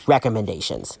all these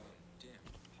recommendations?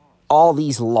 All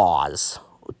these laws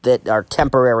that are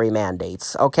temporary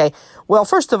mandates, okay? Well,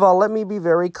 first of all, let me be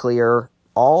very clear.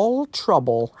 All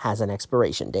trouble has an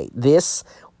expiration date. This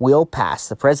will pass.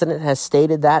 The president has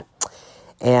stated that,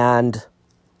 and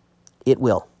it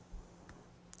will.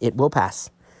 It will pass.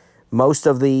 Most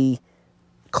of the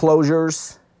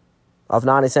closures of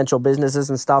non-essential businesses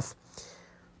and stuff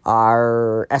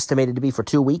are estimated to be for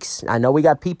 2 weeks. I know we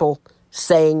got people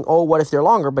saying, oh, what if they're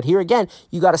longer? But here again,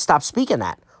 you got to stop speaking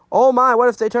that. Oh my, what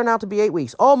if they turn out to be 8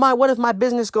 weeks? Oh my, what if my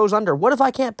business goes under? What if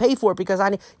I can't pay for it because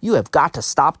you have got to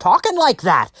stop talking like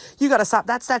that. You got to stop.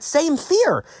 That's that same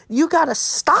fear. You got to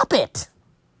stop it.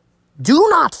 Do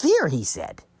not fear, he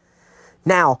said.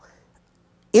 Now,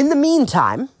 in the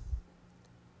meantime,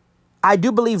 I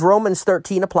do believe Romans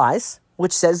 13 applies,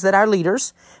 which says that our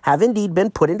leaders have indeed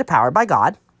been put into power by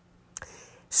God.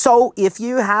 So if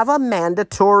you have a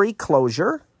mandatory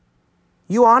closure,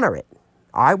 you honor it.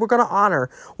 All right, we're going to honor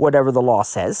whatever the law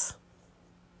says.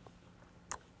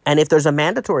 And if there's a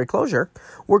mandatory closure,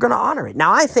 we're going to honor it.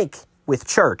 Now, I think with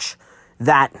church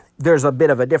that there's a bit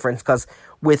of a difference, because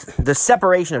with the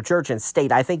separation of church and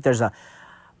state, I think there's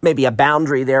maybe a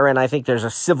boundary there, and I think there's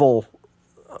a civil,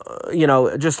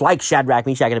 just like Shadrach,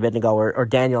 Meshach, and Abednego, or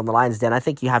Daniel in the lion's den. I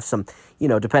think you have some,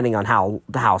 depending on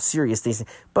how serious these.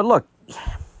 But look,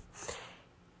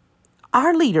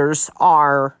 our leaders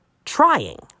are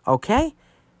trying, okay?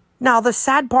 Now, the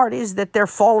sad part is that they're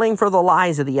falling for the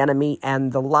lies of the enemy,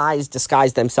 and the lies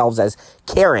disguise themselves as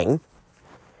caring,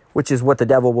 which is what the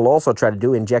devil will also try to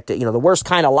do, inject it. The worst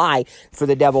kind of lie for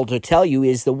the devil to tell you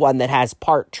is the one that has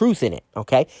part truth in it,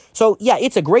 okay? So, yeah,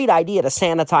 it's a great idea to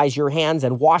sanitize your hands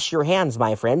and wash your hands,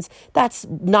 my friends. That's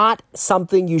not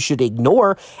something you should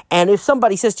ignore. And if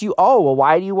somebody says to you, oh, well,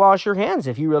 why do you wash your hands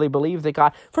if you really believe that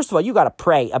God... First of all, you got to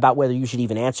pray about whether you should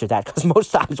even answer that, because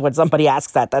most times when somebody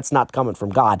asks that, that's not coming from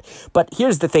God. But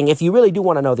here's the thing. If you really do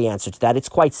want to know the answer to that, it's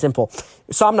quite simple.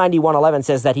 Psalm 91:11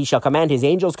 says that he shall command his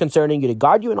angels concerning you to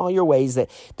guard you in all your ways, that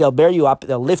they'll bear you up,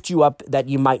 they'll lift you up, that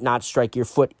you might not strike your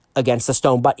foot against a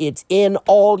stone. But it's in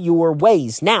all your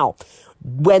ways. Now,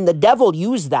 when the devil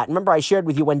used that, remember I shared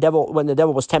with you when the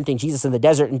devil was tempting Jesus in the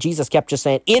desert, and Jesus kept just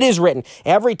saying, it is written.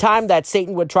 Every time that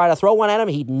Satan would try to throw one at him,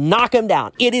 he'd knock him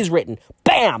down. It is written.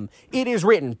 Bam! It is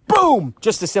written. Boom!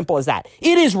 Just as simple as that.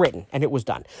 It is written. And it was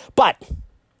done. But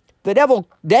the devil,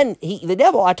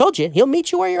 I told you, he'll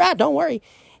meet you where you're at. Don't worry.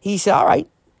 He said, all right.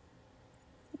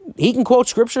 He can quote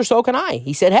scripture, so can I.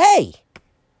 He said, hey,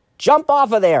 jump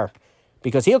off of there,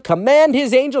 because he'll command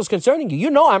his angels concerning you.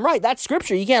 You know I'm right. That's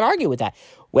scripture. You can't argue with that.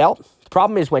 Well, the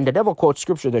problem is when the devil quotes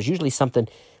scripture, there's usually something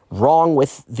wrong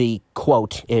with the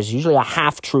quote. There's usually a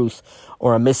half-truth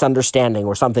or a misunderstanding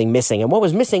or something missing. And what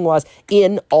was missing was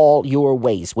in all your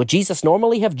ways. Would Jesus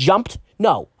normally have jumped?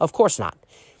 No, of course not.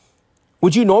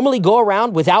 Would you normally go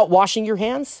around without washing your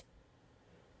hands?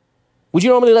 Would you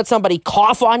normally let somebody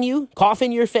cough on you, cough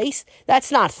in your face?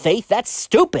 That's not faith. That's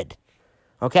stupid.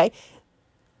 Okay?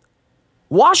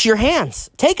 Wash your hands.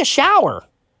 Take a shower.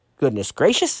 Goodness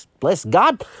gracious. Bless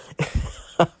God.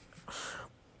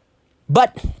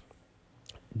 But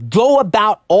go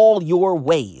about all your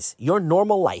ways, your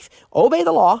normal life. Obey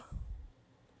the law.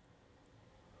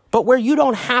 But where you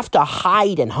don't have to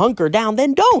hide and hunker down,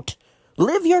 then don't.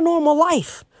 Live your normal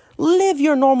life. Live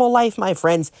your normal life, my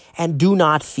friends, and do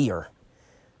not fear.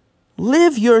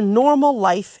 Live your normal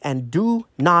life and do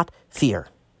not fear.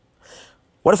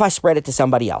 What if I spread it to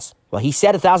somebody else? Well, he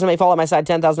said 1,000 may fall at my side,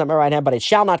 10,000 at my right hand, but it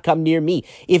shall not come near me.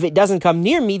 If it doesn't come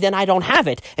near me, then I don't have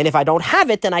it. And if I don't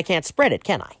have it, then I can't spread it,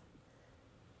 can I?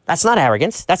 That's not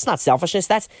arrogance. That's not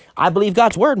selfishness. I believe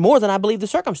God's word more than I believe the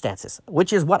circumstances,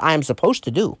 which is what I am supposed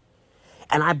to do.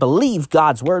 And I believe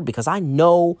God's word because I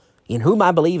know in whom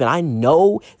I believe, and I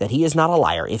know that he is not a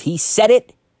liar. If he said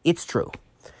it, it's true.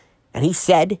 And he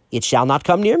said, it shall not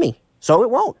come near me. So it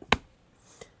won't.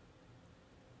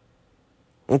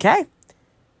 Okay?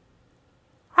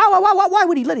 Why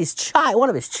would he let one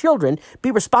of his children,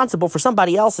 be responsible for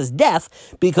somebody else's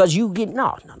death because you get,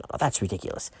 no, that's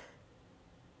ridiculous.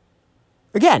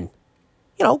 Again,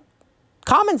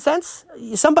 common sense.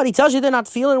 Somebody tells you they're not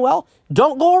feeling well,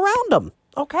 don't go around them.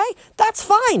 Okay? That's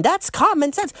fine. That's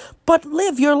common sense. But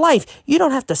live your life. You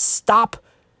don't have to stop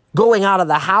going out of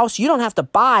the house. You don't have to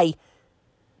buy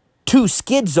 2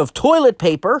 skids of toilet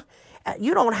paper.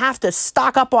 You don't have to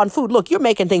stock up on food. Look, you're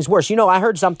making things worse. I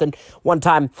heard something one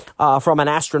time from an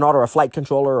astronaut or a flight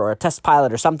controller or a test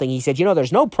pilot or something. He said,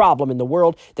 there's no problem in the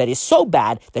world that is so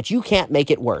bad that you can't make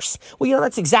it worse. Well,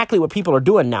 that's exactly what people are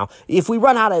doing now. If we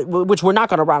run out of, which we're not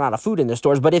going to run out of food in the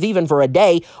stores, but if even for a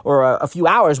day or a few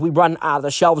hours we run out of the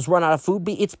shelves, run out of food,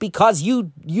 it's because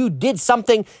you did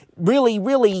something really,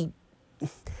 really...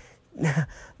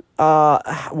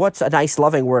 what's a nice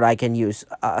loving word I can use?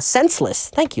 Senseless.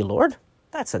 Thank you, Lord.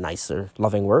 That's a nicer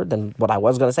loving word than what I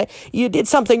was going to say. You did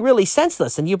something really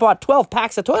senseless and you bought 12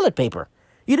 packs of toilet paper.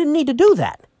 You didn't need to do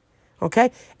that.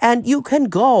 Okay? And you can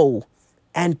go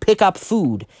and pick up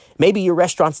food. Maybe your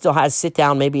restaurant still has sit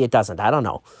down. Maybe it doesn't. I don't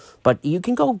know. But you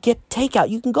can go get takeout.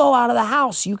 You can go out of the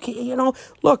house. You can,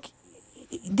 look,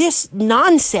 this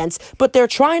nonsense, but they're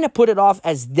trying to put it off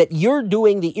as that you're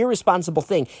doing the irresponsible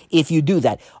thing if you do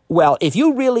that. Well, if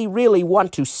you really, really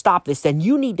want to stop this, then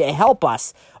you need to help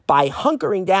us by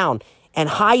hunkering down and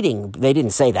hiding. They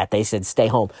didn't say that. They said stay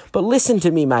home. But listen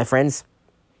to me, my friends.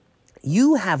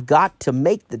 You have got to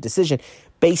make the decision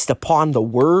based upon the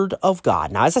word of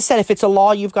God. Now, as I said, if it's a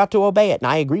law, you've got to obey it. And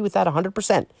I agree with that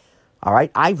 100%. All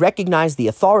right? I recognize the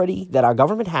authority that our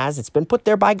government has. It's been put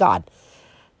there by God.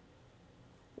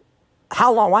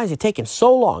 How long? Why is it taking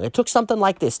so long? It took something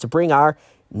like this to bring our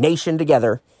nation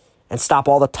together and stop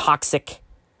all the toxic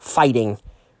fighting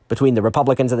between the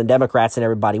Republicans and the Democrats and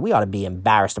everybody. We ought to be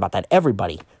embarrassed about that.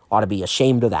 Everybody ought to be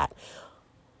ashamed of that.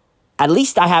 At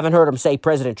least I haven't heard him say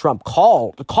President Trump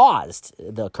caused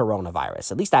the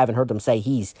coronavirus. At least I haven't heard him say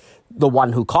he's the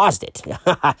one who caused it.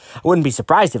 I wouldn't be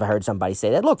surprised if I heard somebody say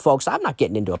that. Look, folks, I'm not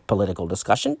getting into a political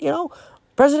discussion.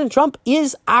 President Trump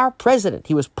is our president.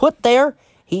 He was put there.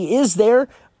 He is there.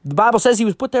 The Bible says he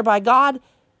was put there by God.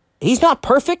 He's not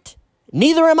perfect.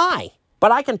 Neither am I.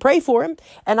 But I can pray for him.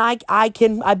 And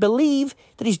I believe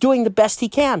that he's doing the best he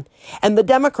can. And the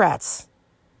Democrats,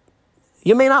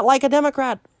 you may not like a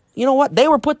Democrat. You know what? They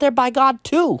were put there by God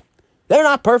too. They're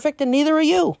not perfect and neither are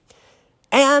you.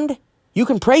 And you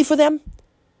can pray for them.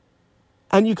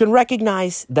 And you can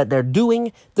recognize that they're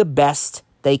doing the best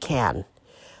they can.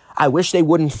 I wish they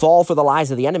wouldn't fall for the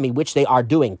lies of the enemy, which they are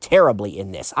doing terribly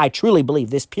in this. I truly believe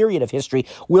this period of history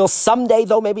will someday,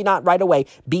 though maybe not right away,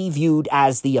 be viewed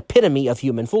as the epitome of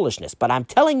human foolishness. But I'm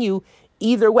telling you,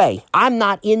 either way, I'm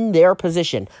not in their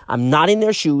position. I'm not in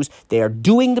their shoes. They are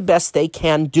doing the best they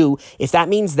can do. If that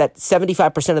means that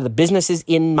 75% of the businesses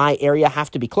in my area have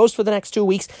to be closed for the next 2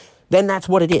 weeks, then that's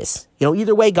what it is.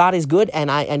 Either way, God is good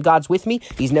and God's with me.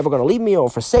 He's never going to leave me or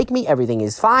forsake me. Everything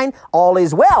is fine. All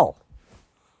is well.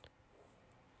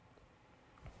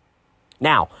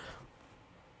 Now,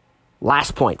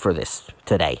 last point for this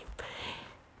today.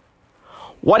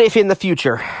 What if in the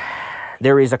future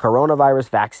there is a coronavirus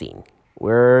vaccine?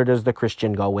 Where does the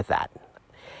Christian go with that?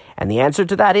 And the answer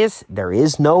to that is there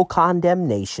is no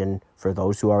condemnation for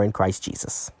those who are in Christ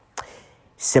Jesus.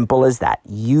 Simple as that.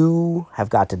 You have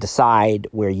got to decide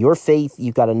where your faith,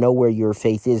 you've got to know where your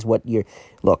faith is,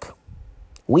 look,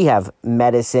 we have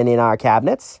medicine in our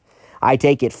cabinets. I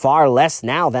take it far less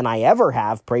now than I ever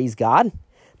have, praise God.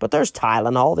 But there's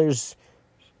Tylenol, there's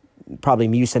probably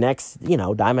Mucinex,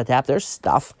 Dimetap, there's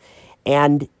stuff.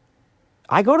 And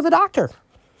I go to the doctor,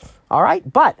 all right?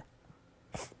 But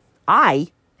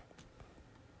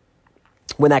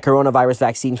when that coronavirus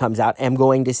vaccine comes out, am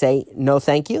going to say, no,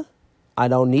 thank you. I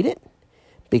don't need it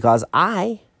because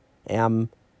I am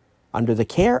under the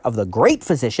care of the great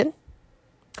physician.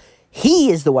 He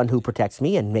is the one who protects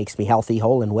me and makes me healthy,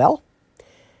 whole, and well.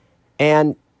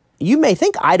 And you may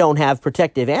think I don't have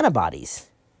protective antibodies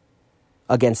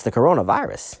against the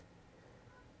coronavirus,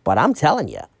 but I'm telling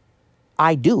you,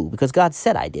 I do, because God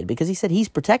said I did, because he said he's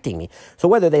protecting me. So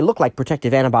whether they look like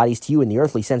protective antibodies to you in the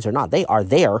earthly sense or not, they are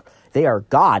there. They are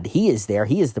God. He is there.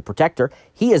 He is the protector.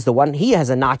 He is the one. He has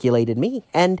inoculated me.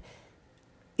 And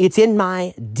it's in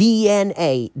my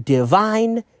DNA,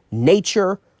 divine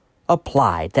nature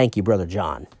applied. Thank you, Brother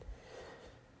John.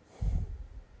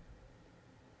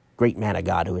 Great man of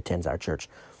God who attends our church.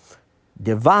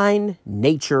 Divine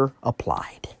nature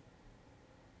applied.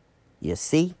 You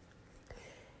see?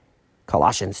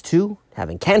 Colossians 2,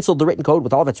 having canceled the written code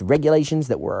with all of its regulations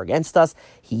that were against us,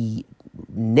 he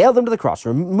nailed them to the cross,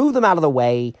 removed them out of the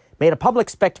way, made a public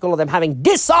spectacle of them, having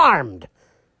disarmed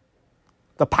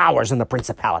the powers and the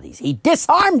principalities. He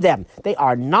disarmed them. They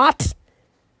are not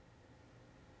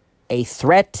a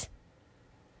threat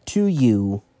to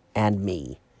you and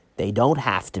me. They don't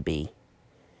have to be.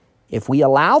 If we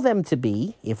allow them to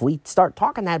be, if we start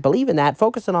talking that, believing that,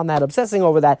 focusing on that, obsessing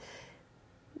over that,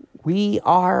 we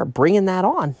are bringing that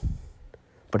on.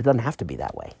 But it doesn't have to be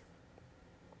that way.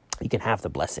 You can have the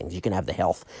blessings. You can have the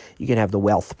health. You can have the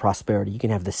wealth, the prosperity. You can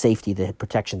have the safety, the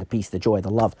protection, the peace, the joy, the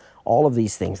love. All of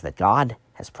these things that God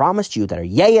has promised you that are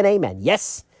yea and amen.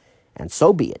 Yes, and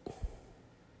so be it.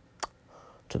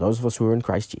 To those of us who are in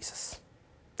Christ Jesus.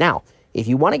 Now, if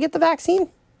you want to get the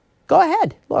vaccine, go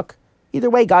ahead. Look,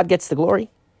 either way, God gets the glory.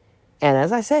 And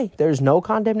as I say, there's no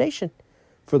condemnation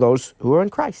for those who are in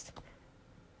Christ.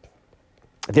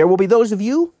 There will be those of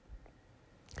you,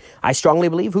 I strongly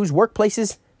believe, whose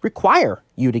workplaces require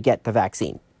you to get the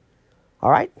vaccine. All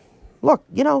right? Look,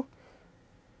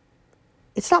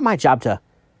 it's not my job to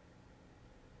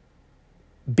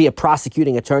be a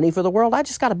prosecuting attorney for the world. I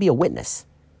just got to be a witness.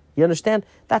 You understand?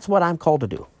 That's what I'm called to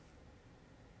do.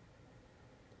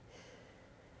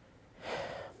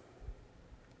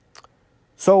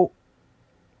 So,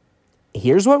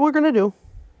 here's what we're going to do.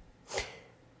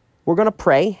 We're going to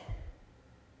pray.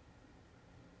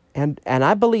 And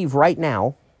I believe right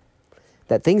now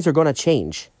that things are going to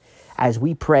change as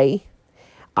we pray.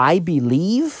 I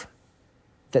believe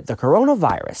that the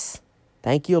coronavirus,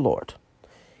 thank you, Lord,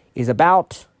 is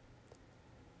about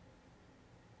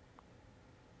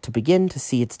to begin to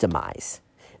see its demise.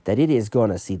 That it is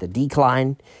going to see the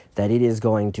decline, that it is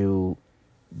going to,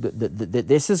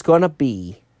 this is going to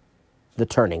be the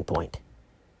turning point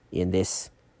in this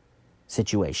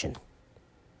situation.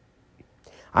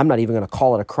 I'm not even going to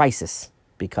call it a crisis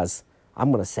because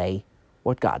I'm going to say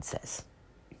what God says.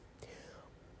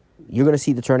 You're going to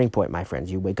see the turning point, my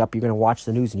friends. You wake up, you're going to watch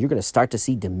the news, and you're going to start to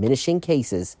see diminishing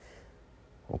cases.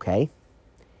 Okay?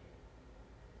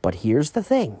 But here's the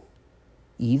thing.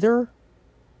 Either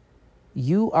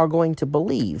you are going to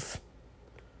believe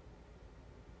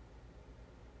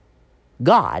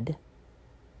God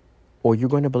or you're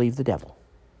going to believe the devil.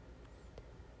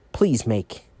 Please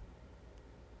make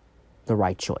the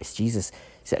right choice.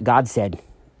 God said,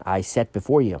 I set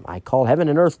before you, I call heaven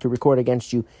and earth to record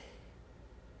against you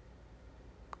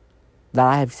that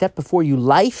I have set before you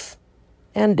life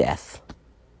and death.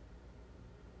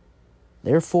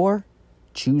 Therefore,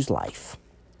 choose life.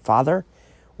 Father,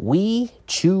 we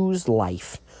choose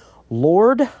life.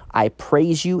 Lord, I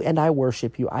praise you and I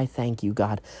worship you. I thank you,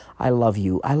 God. I love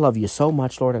you. I love you so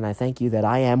much, Lord, and I thank you that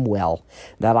I am well,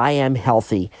 that I am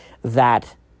healthy,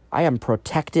 that I am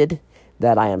protected,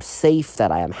 that I am safe,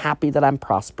 that I am happy, that I'm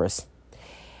prosperous,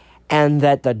 and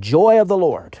that the joy of the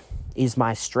Lord is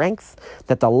my strength,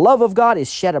 that the love of God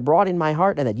is shed abroad in my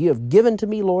heart, and that you have given to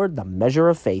me, Lord, the measure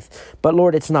of faith. But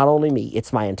Lord, it's not only me,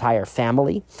 it's my entire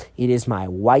family. It is my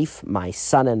wife, my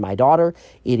son, and my daughter.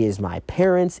 It is my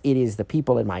parents. It is the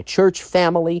people in my church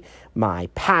family, my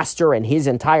pastor and his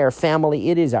entire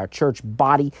family. It is our church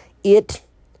body. It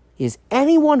is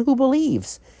anyone who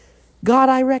believes. God,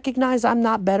 I recognize I'm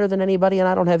not better than anybody, and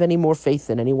I don't have any more faith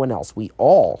than anyone else. We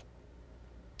all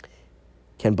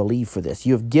can believe for this.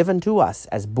 You have given to us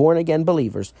as born-again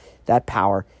believers that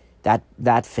power,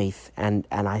 that faith, and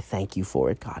I thank you for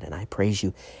it, God, and I praise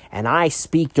you. And I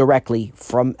speak directly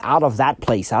from out of that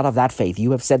place, out of that faith.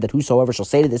 You have said that whosoever shall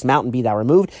say to this mountain, be thou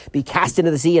removed, be cast into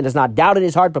the sea, and does not doubt in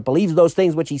his heart, but believes those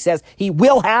things which he says he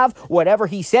will have, whatever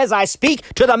he says, I speak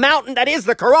to the mountain that is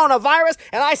the coronavirus,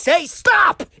 and I say,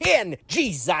 stop in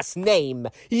Jesus' name.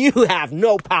 You have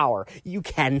no power. You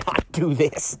cannot do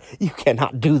this. You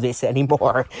cannot do this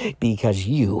anymore because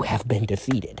you have been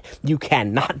defeated. You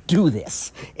cannot do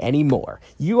this anymore.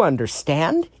 You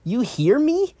understand? You hear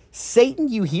me? Satan,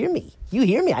 you hear me. You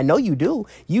hear me. I know you do.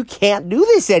 You can't do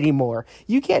this anymore.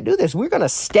 You can't do this. We're going to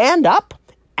stand up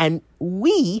and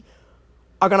we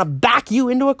are going to back you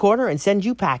into a corner and send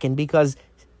you packing because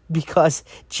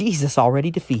Jesus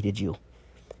already defeated you.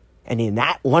 And in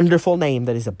that wonderful name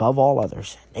that is above all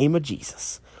others, name of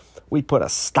Jesus, we put a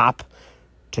stop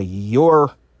to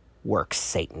your works,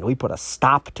 Satan. We put a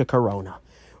stop to Corona.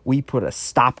 We put a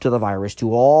stop to the virus,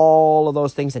 to all of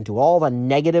those things and to all the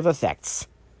negative effects,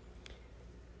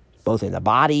 both in the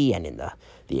body and in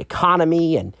the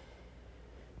economy and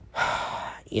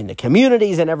in the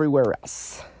communities and everywhere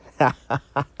else.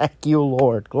 Thank you,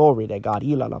 Lord. Glory to God.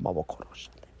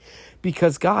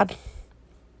 Because God,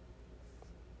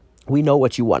 we know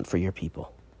what you want for your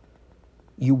people.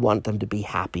 You want them to be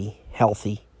happy,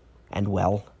 healthy, and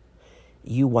well.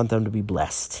 You want them to be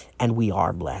blessed, and we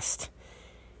are blessed.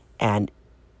 And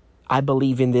I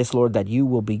believe in this, Lord, that you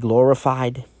will be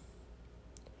glorified.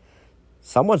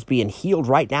 Someone's being healed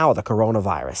right now of the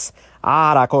coronavirus.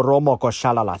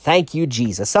 Thank you,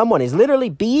 Jesus. Someone is literally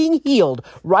being healed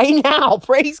right now.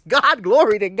 Praise God.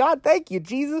 Glory to God. Thank you,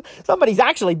 Jesus. Somebody's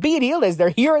actually being healed as they're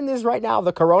hearing this right now,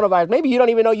 the coronavirus. Maybe you don't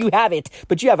even know you have it,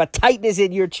 but you have a tightness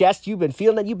in your chest. You've been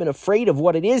feeling it. You've been afraid of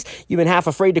what it is. You've been half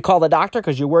afraid to call the doctor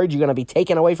because you're worried you're going to be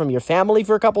taken away from your family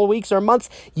for a couple of weeks or months.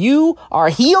 You are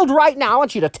healed right now. I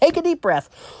want you to take a deep breath.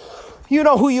 You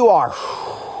know who you are.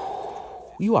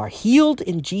 You are healed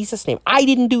in Jesus' name. I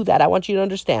didn't do that. I want you to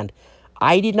understand.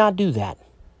 I did not do that.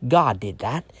 God did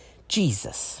that.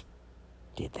 Jesus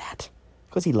did that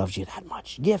because he loves you that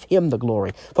much. Give him the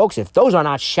glory. Folks, if those are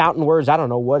not shouting words, I don't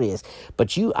know what is.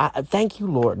 But thank you,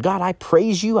 Lord. God, I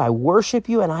praise you, I worship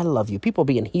you, and I love you. People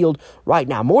being healed right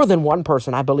now. More than one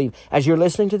person, I believe. As you're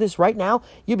listening to this right now,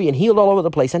 you're being healed all over the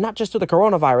place. And not just to the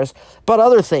coronavirus, but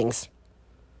other things.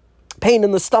 Pain in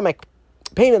the stomach,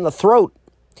 pain in the throat,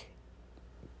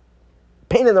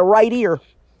 pain in the right ear,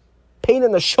 pain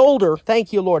in the shoulder.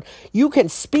 Thank you, Lord. You can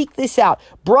speak this out.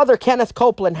 Brother Kenneth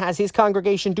Copeland has his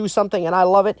congregation do something, and I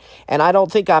love it. And I don't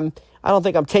think I'm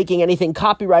taking anything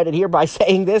copyrighted here by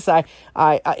saying this.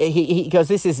 Because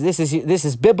this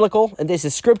is biblical and this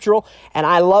is scriptural, and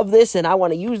I love this, and I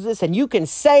want to use this. And you can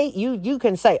say,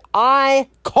 I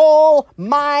call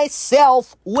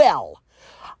myself well.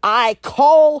 I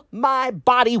call my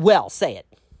body well. Say it.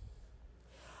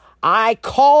 I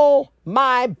call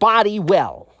my body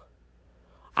well.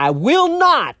 I will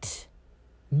not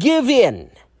give in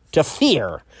to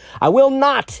fear. I will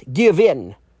not give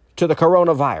in to the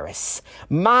coronavirus.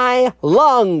 My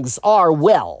lungs are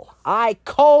well. I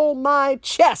call my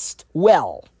chest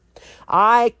well.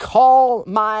 I call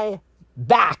my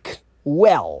back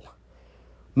well.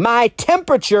 My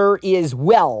temperature is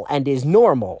well and is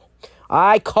normal.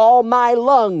 I call my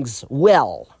lungs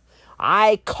well.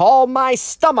 I call my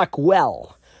stomach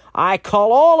well. I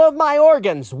call all of my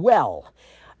organs well.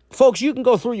 Folks, you can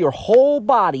go through your whole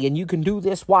body and you can do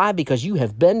this. Why? Because you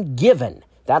have been given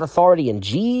that authority in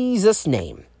Jesus'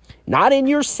 name, not in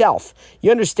yourself.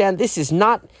 You understand, this is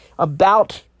not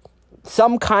about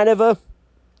some kind of a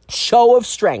show of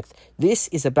strength. This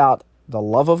is about the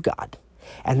love of God.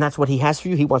 And that's what he has for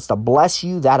you. He wants to bless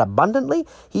you that abundantly.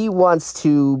 He wants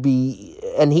to be,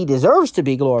 and he deserves to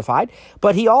be glorified,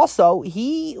 but he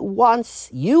wants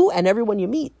you and everyone you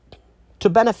meet to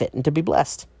benefit and to be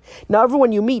blessed. Now,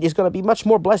 everyone you meet is going to be much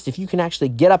more blessed if you can actually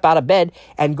get up out of bed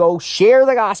and go share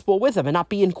the gospel with them and not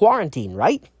be in quarantine,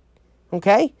 right?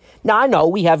 Okay? Now, I know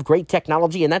we have great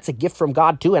technology, and that's a gift from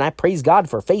God, too, and I praise God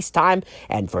for FaceTime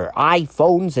and for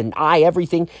iPhones and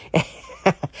everything.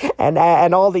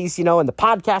 and all these, and the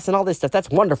podcasts and all this stuff. That's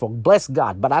wonderful. Bless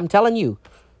God. But I'm telling you,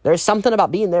 there's something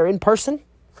about being there in person.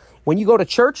 When you go to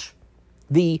church,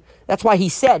 that's why he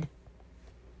said,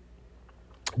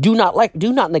 do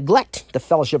not neglect the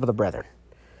fellowship of the brethren.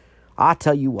 I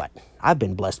tell you what, I've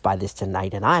been blessed by this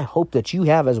tonight, and I hope that you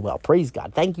have as well. Praise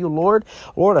God. Thank you, Lord.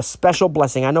 Lord, a special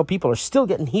blessing. I know people are still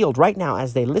getting healed right now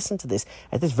as they listen to this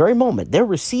at this very moment. They're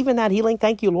receiving that healing.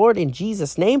 Thank you, Lord, in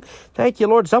Jesus' name. Thank you,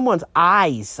 Lord. Someone's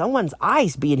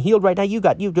eyes being healed right now. You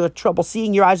got trouble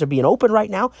seeing. Your eyes are being opened right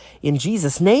now in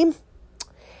Jesus' name.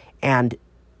 And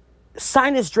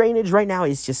sinus drainage right now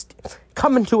is just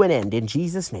coming to an end in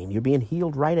Jesus' name. You're being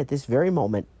healed right at this very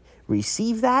moment.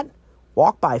 Receive that.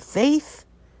 Walk by faith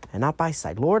and not by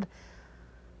sight. Lord,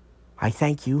 I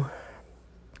thank you.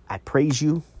 I praise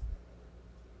you.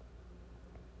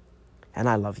 And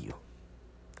I love you.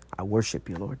 I worship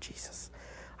you, Lord Jesus.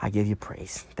 I give you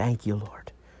praise. Thank you,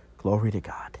 Lord. Glory to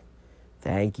God.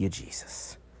 Thank you,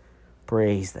 Jesus.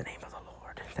 Praise the name of the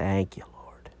Lord. Thank you,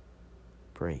 Lord.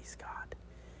 Praise God.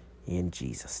 In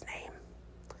Jesus' name.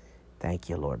 Thank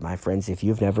you, Lord. My friends, if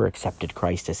you've never accepted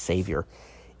Christ as Savior,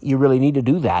 you really need to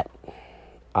do that,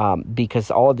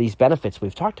 because all of these benefits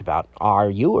we've talked about are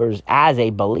yours as a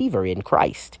believer in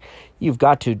Christ. You've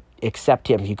got to accept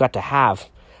him. You've got to have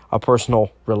a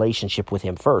personal relationship with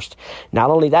him first.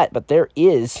 Not only that, but there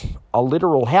is a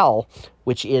literal hell,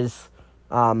 which is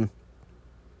not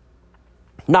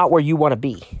where you want to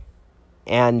be.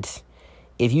 And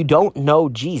if you don't know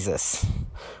Jesus,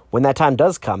 when that time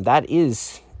does come, that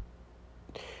is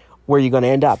where you're going to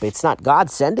end up. It's not God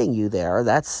sending you there.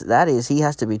 That is, he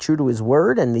has to be true to his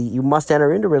word, and you must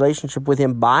enter into relationship with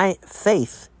him by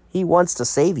faith. He wants to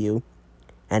save you,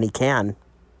 and he can,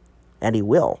 and he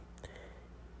will.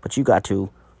 But you got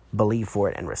to believe for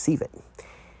it and receive it.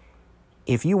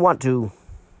 If you want to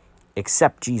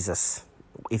accept Jesus,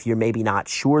 if you're maybe not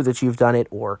sure that you've done it,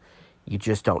 or you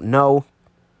just don't know,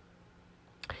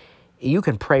 you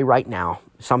can pray right now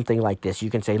something like this.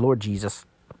 You can say, Lord Jesus,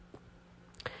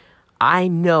 I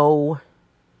know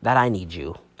that I need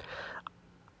you.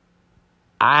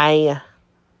 I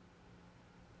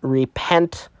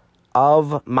repent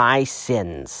of my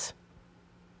sins.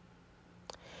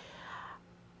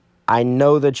 I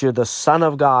know that you're the Son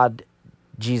of God,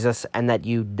 Jesus, and that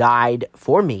you died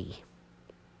for me.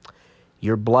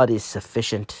 Your blood is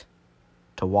sufficient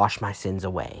to wash my sins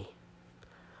away.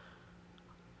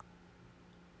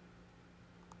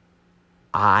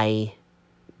 I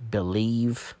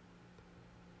believe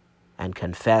and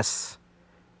confess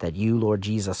that you, Lord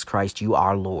Jesus Christ, you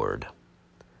are Lord.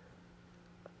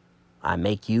 I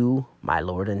make you my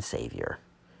Lord and Savior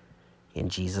in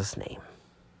Jesus' name.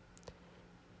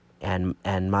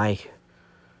 And my,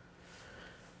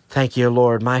 thank you,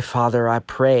 Lord, my Father, I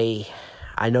pray.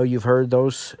 I know you've heard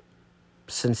those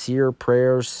sincere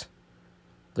prayers,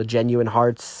 the genuine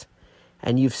hearts,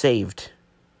 and you've saved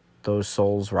those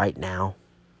souls right now.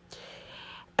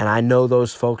 And I know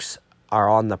those folks are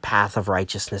on the path of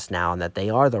righteousness now, and that they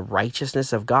are the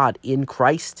righteousness of God in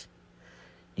Christ.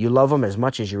 You love them as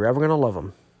much as you're ever going to love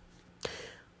them.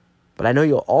 But I know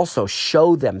you'll also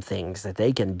show them things that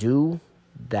they can do,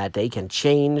 that they can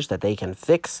change, that they can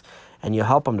fix, and you'll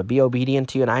help them to be obedient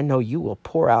to you. And I know you will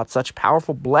pour out such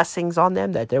powerful blessings on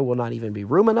them that there will not even be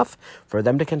room enough for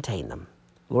them to contain them.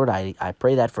 Lord, I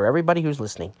pray that for everybody who's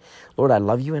listening. Lord, I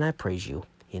love you and I praise you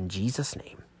in Jesus'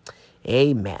 name.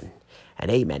 Amen and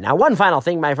amen. Now, one final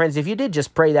thing, my friends, if you did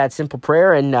just pray that simple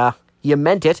prayer and you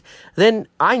meant it, then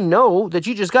I know that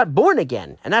you just got born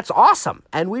again, and that's awesome,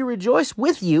 and we rejoice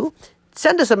with you.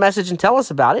 Send us a message and tell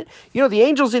us about it. You know, the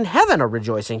angels in heaven are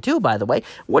rejoicing too, by the way.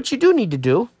 What you do need to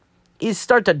do is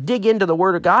start to dig into the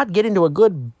Word of God, get into a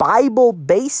good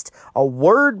Bible-based, a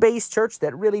Word-based church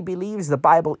that really believes the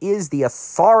Bible is the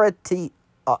authority,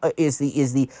 is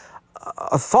the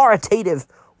authoritative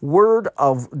Word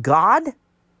of God.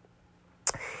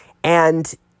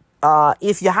 And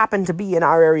if you happen to be in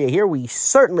our area here, we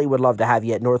certainly would love to have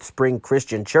you at North Spring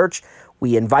Christian Church.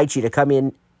 We invite you to come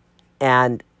in,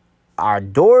 and our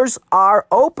doors are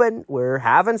open. We're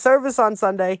having service on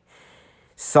Sunday.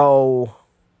 So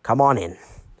come on in.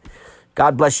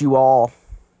 God bless you all.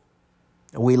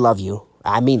 We love you.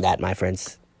 I mean that, my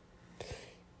friends.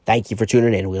 Thank you for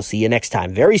tuning in. We'll see you next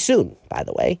time, very soon, by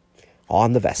the way,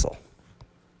 on The Vessel.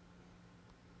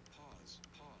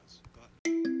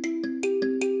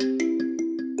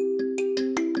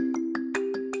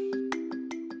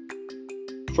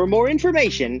 For more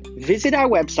information, visit our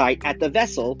website at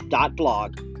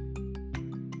thevessel.blog.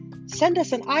 Send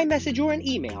us an iMessage or an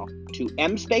email to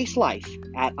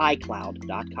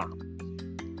mspacelife@icloud.com.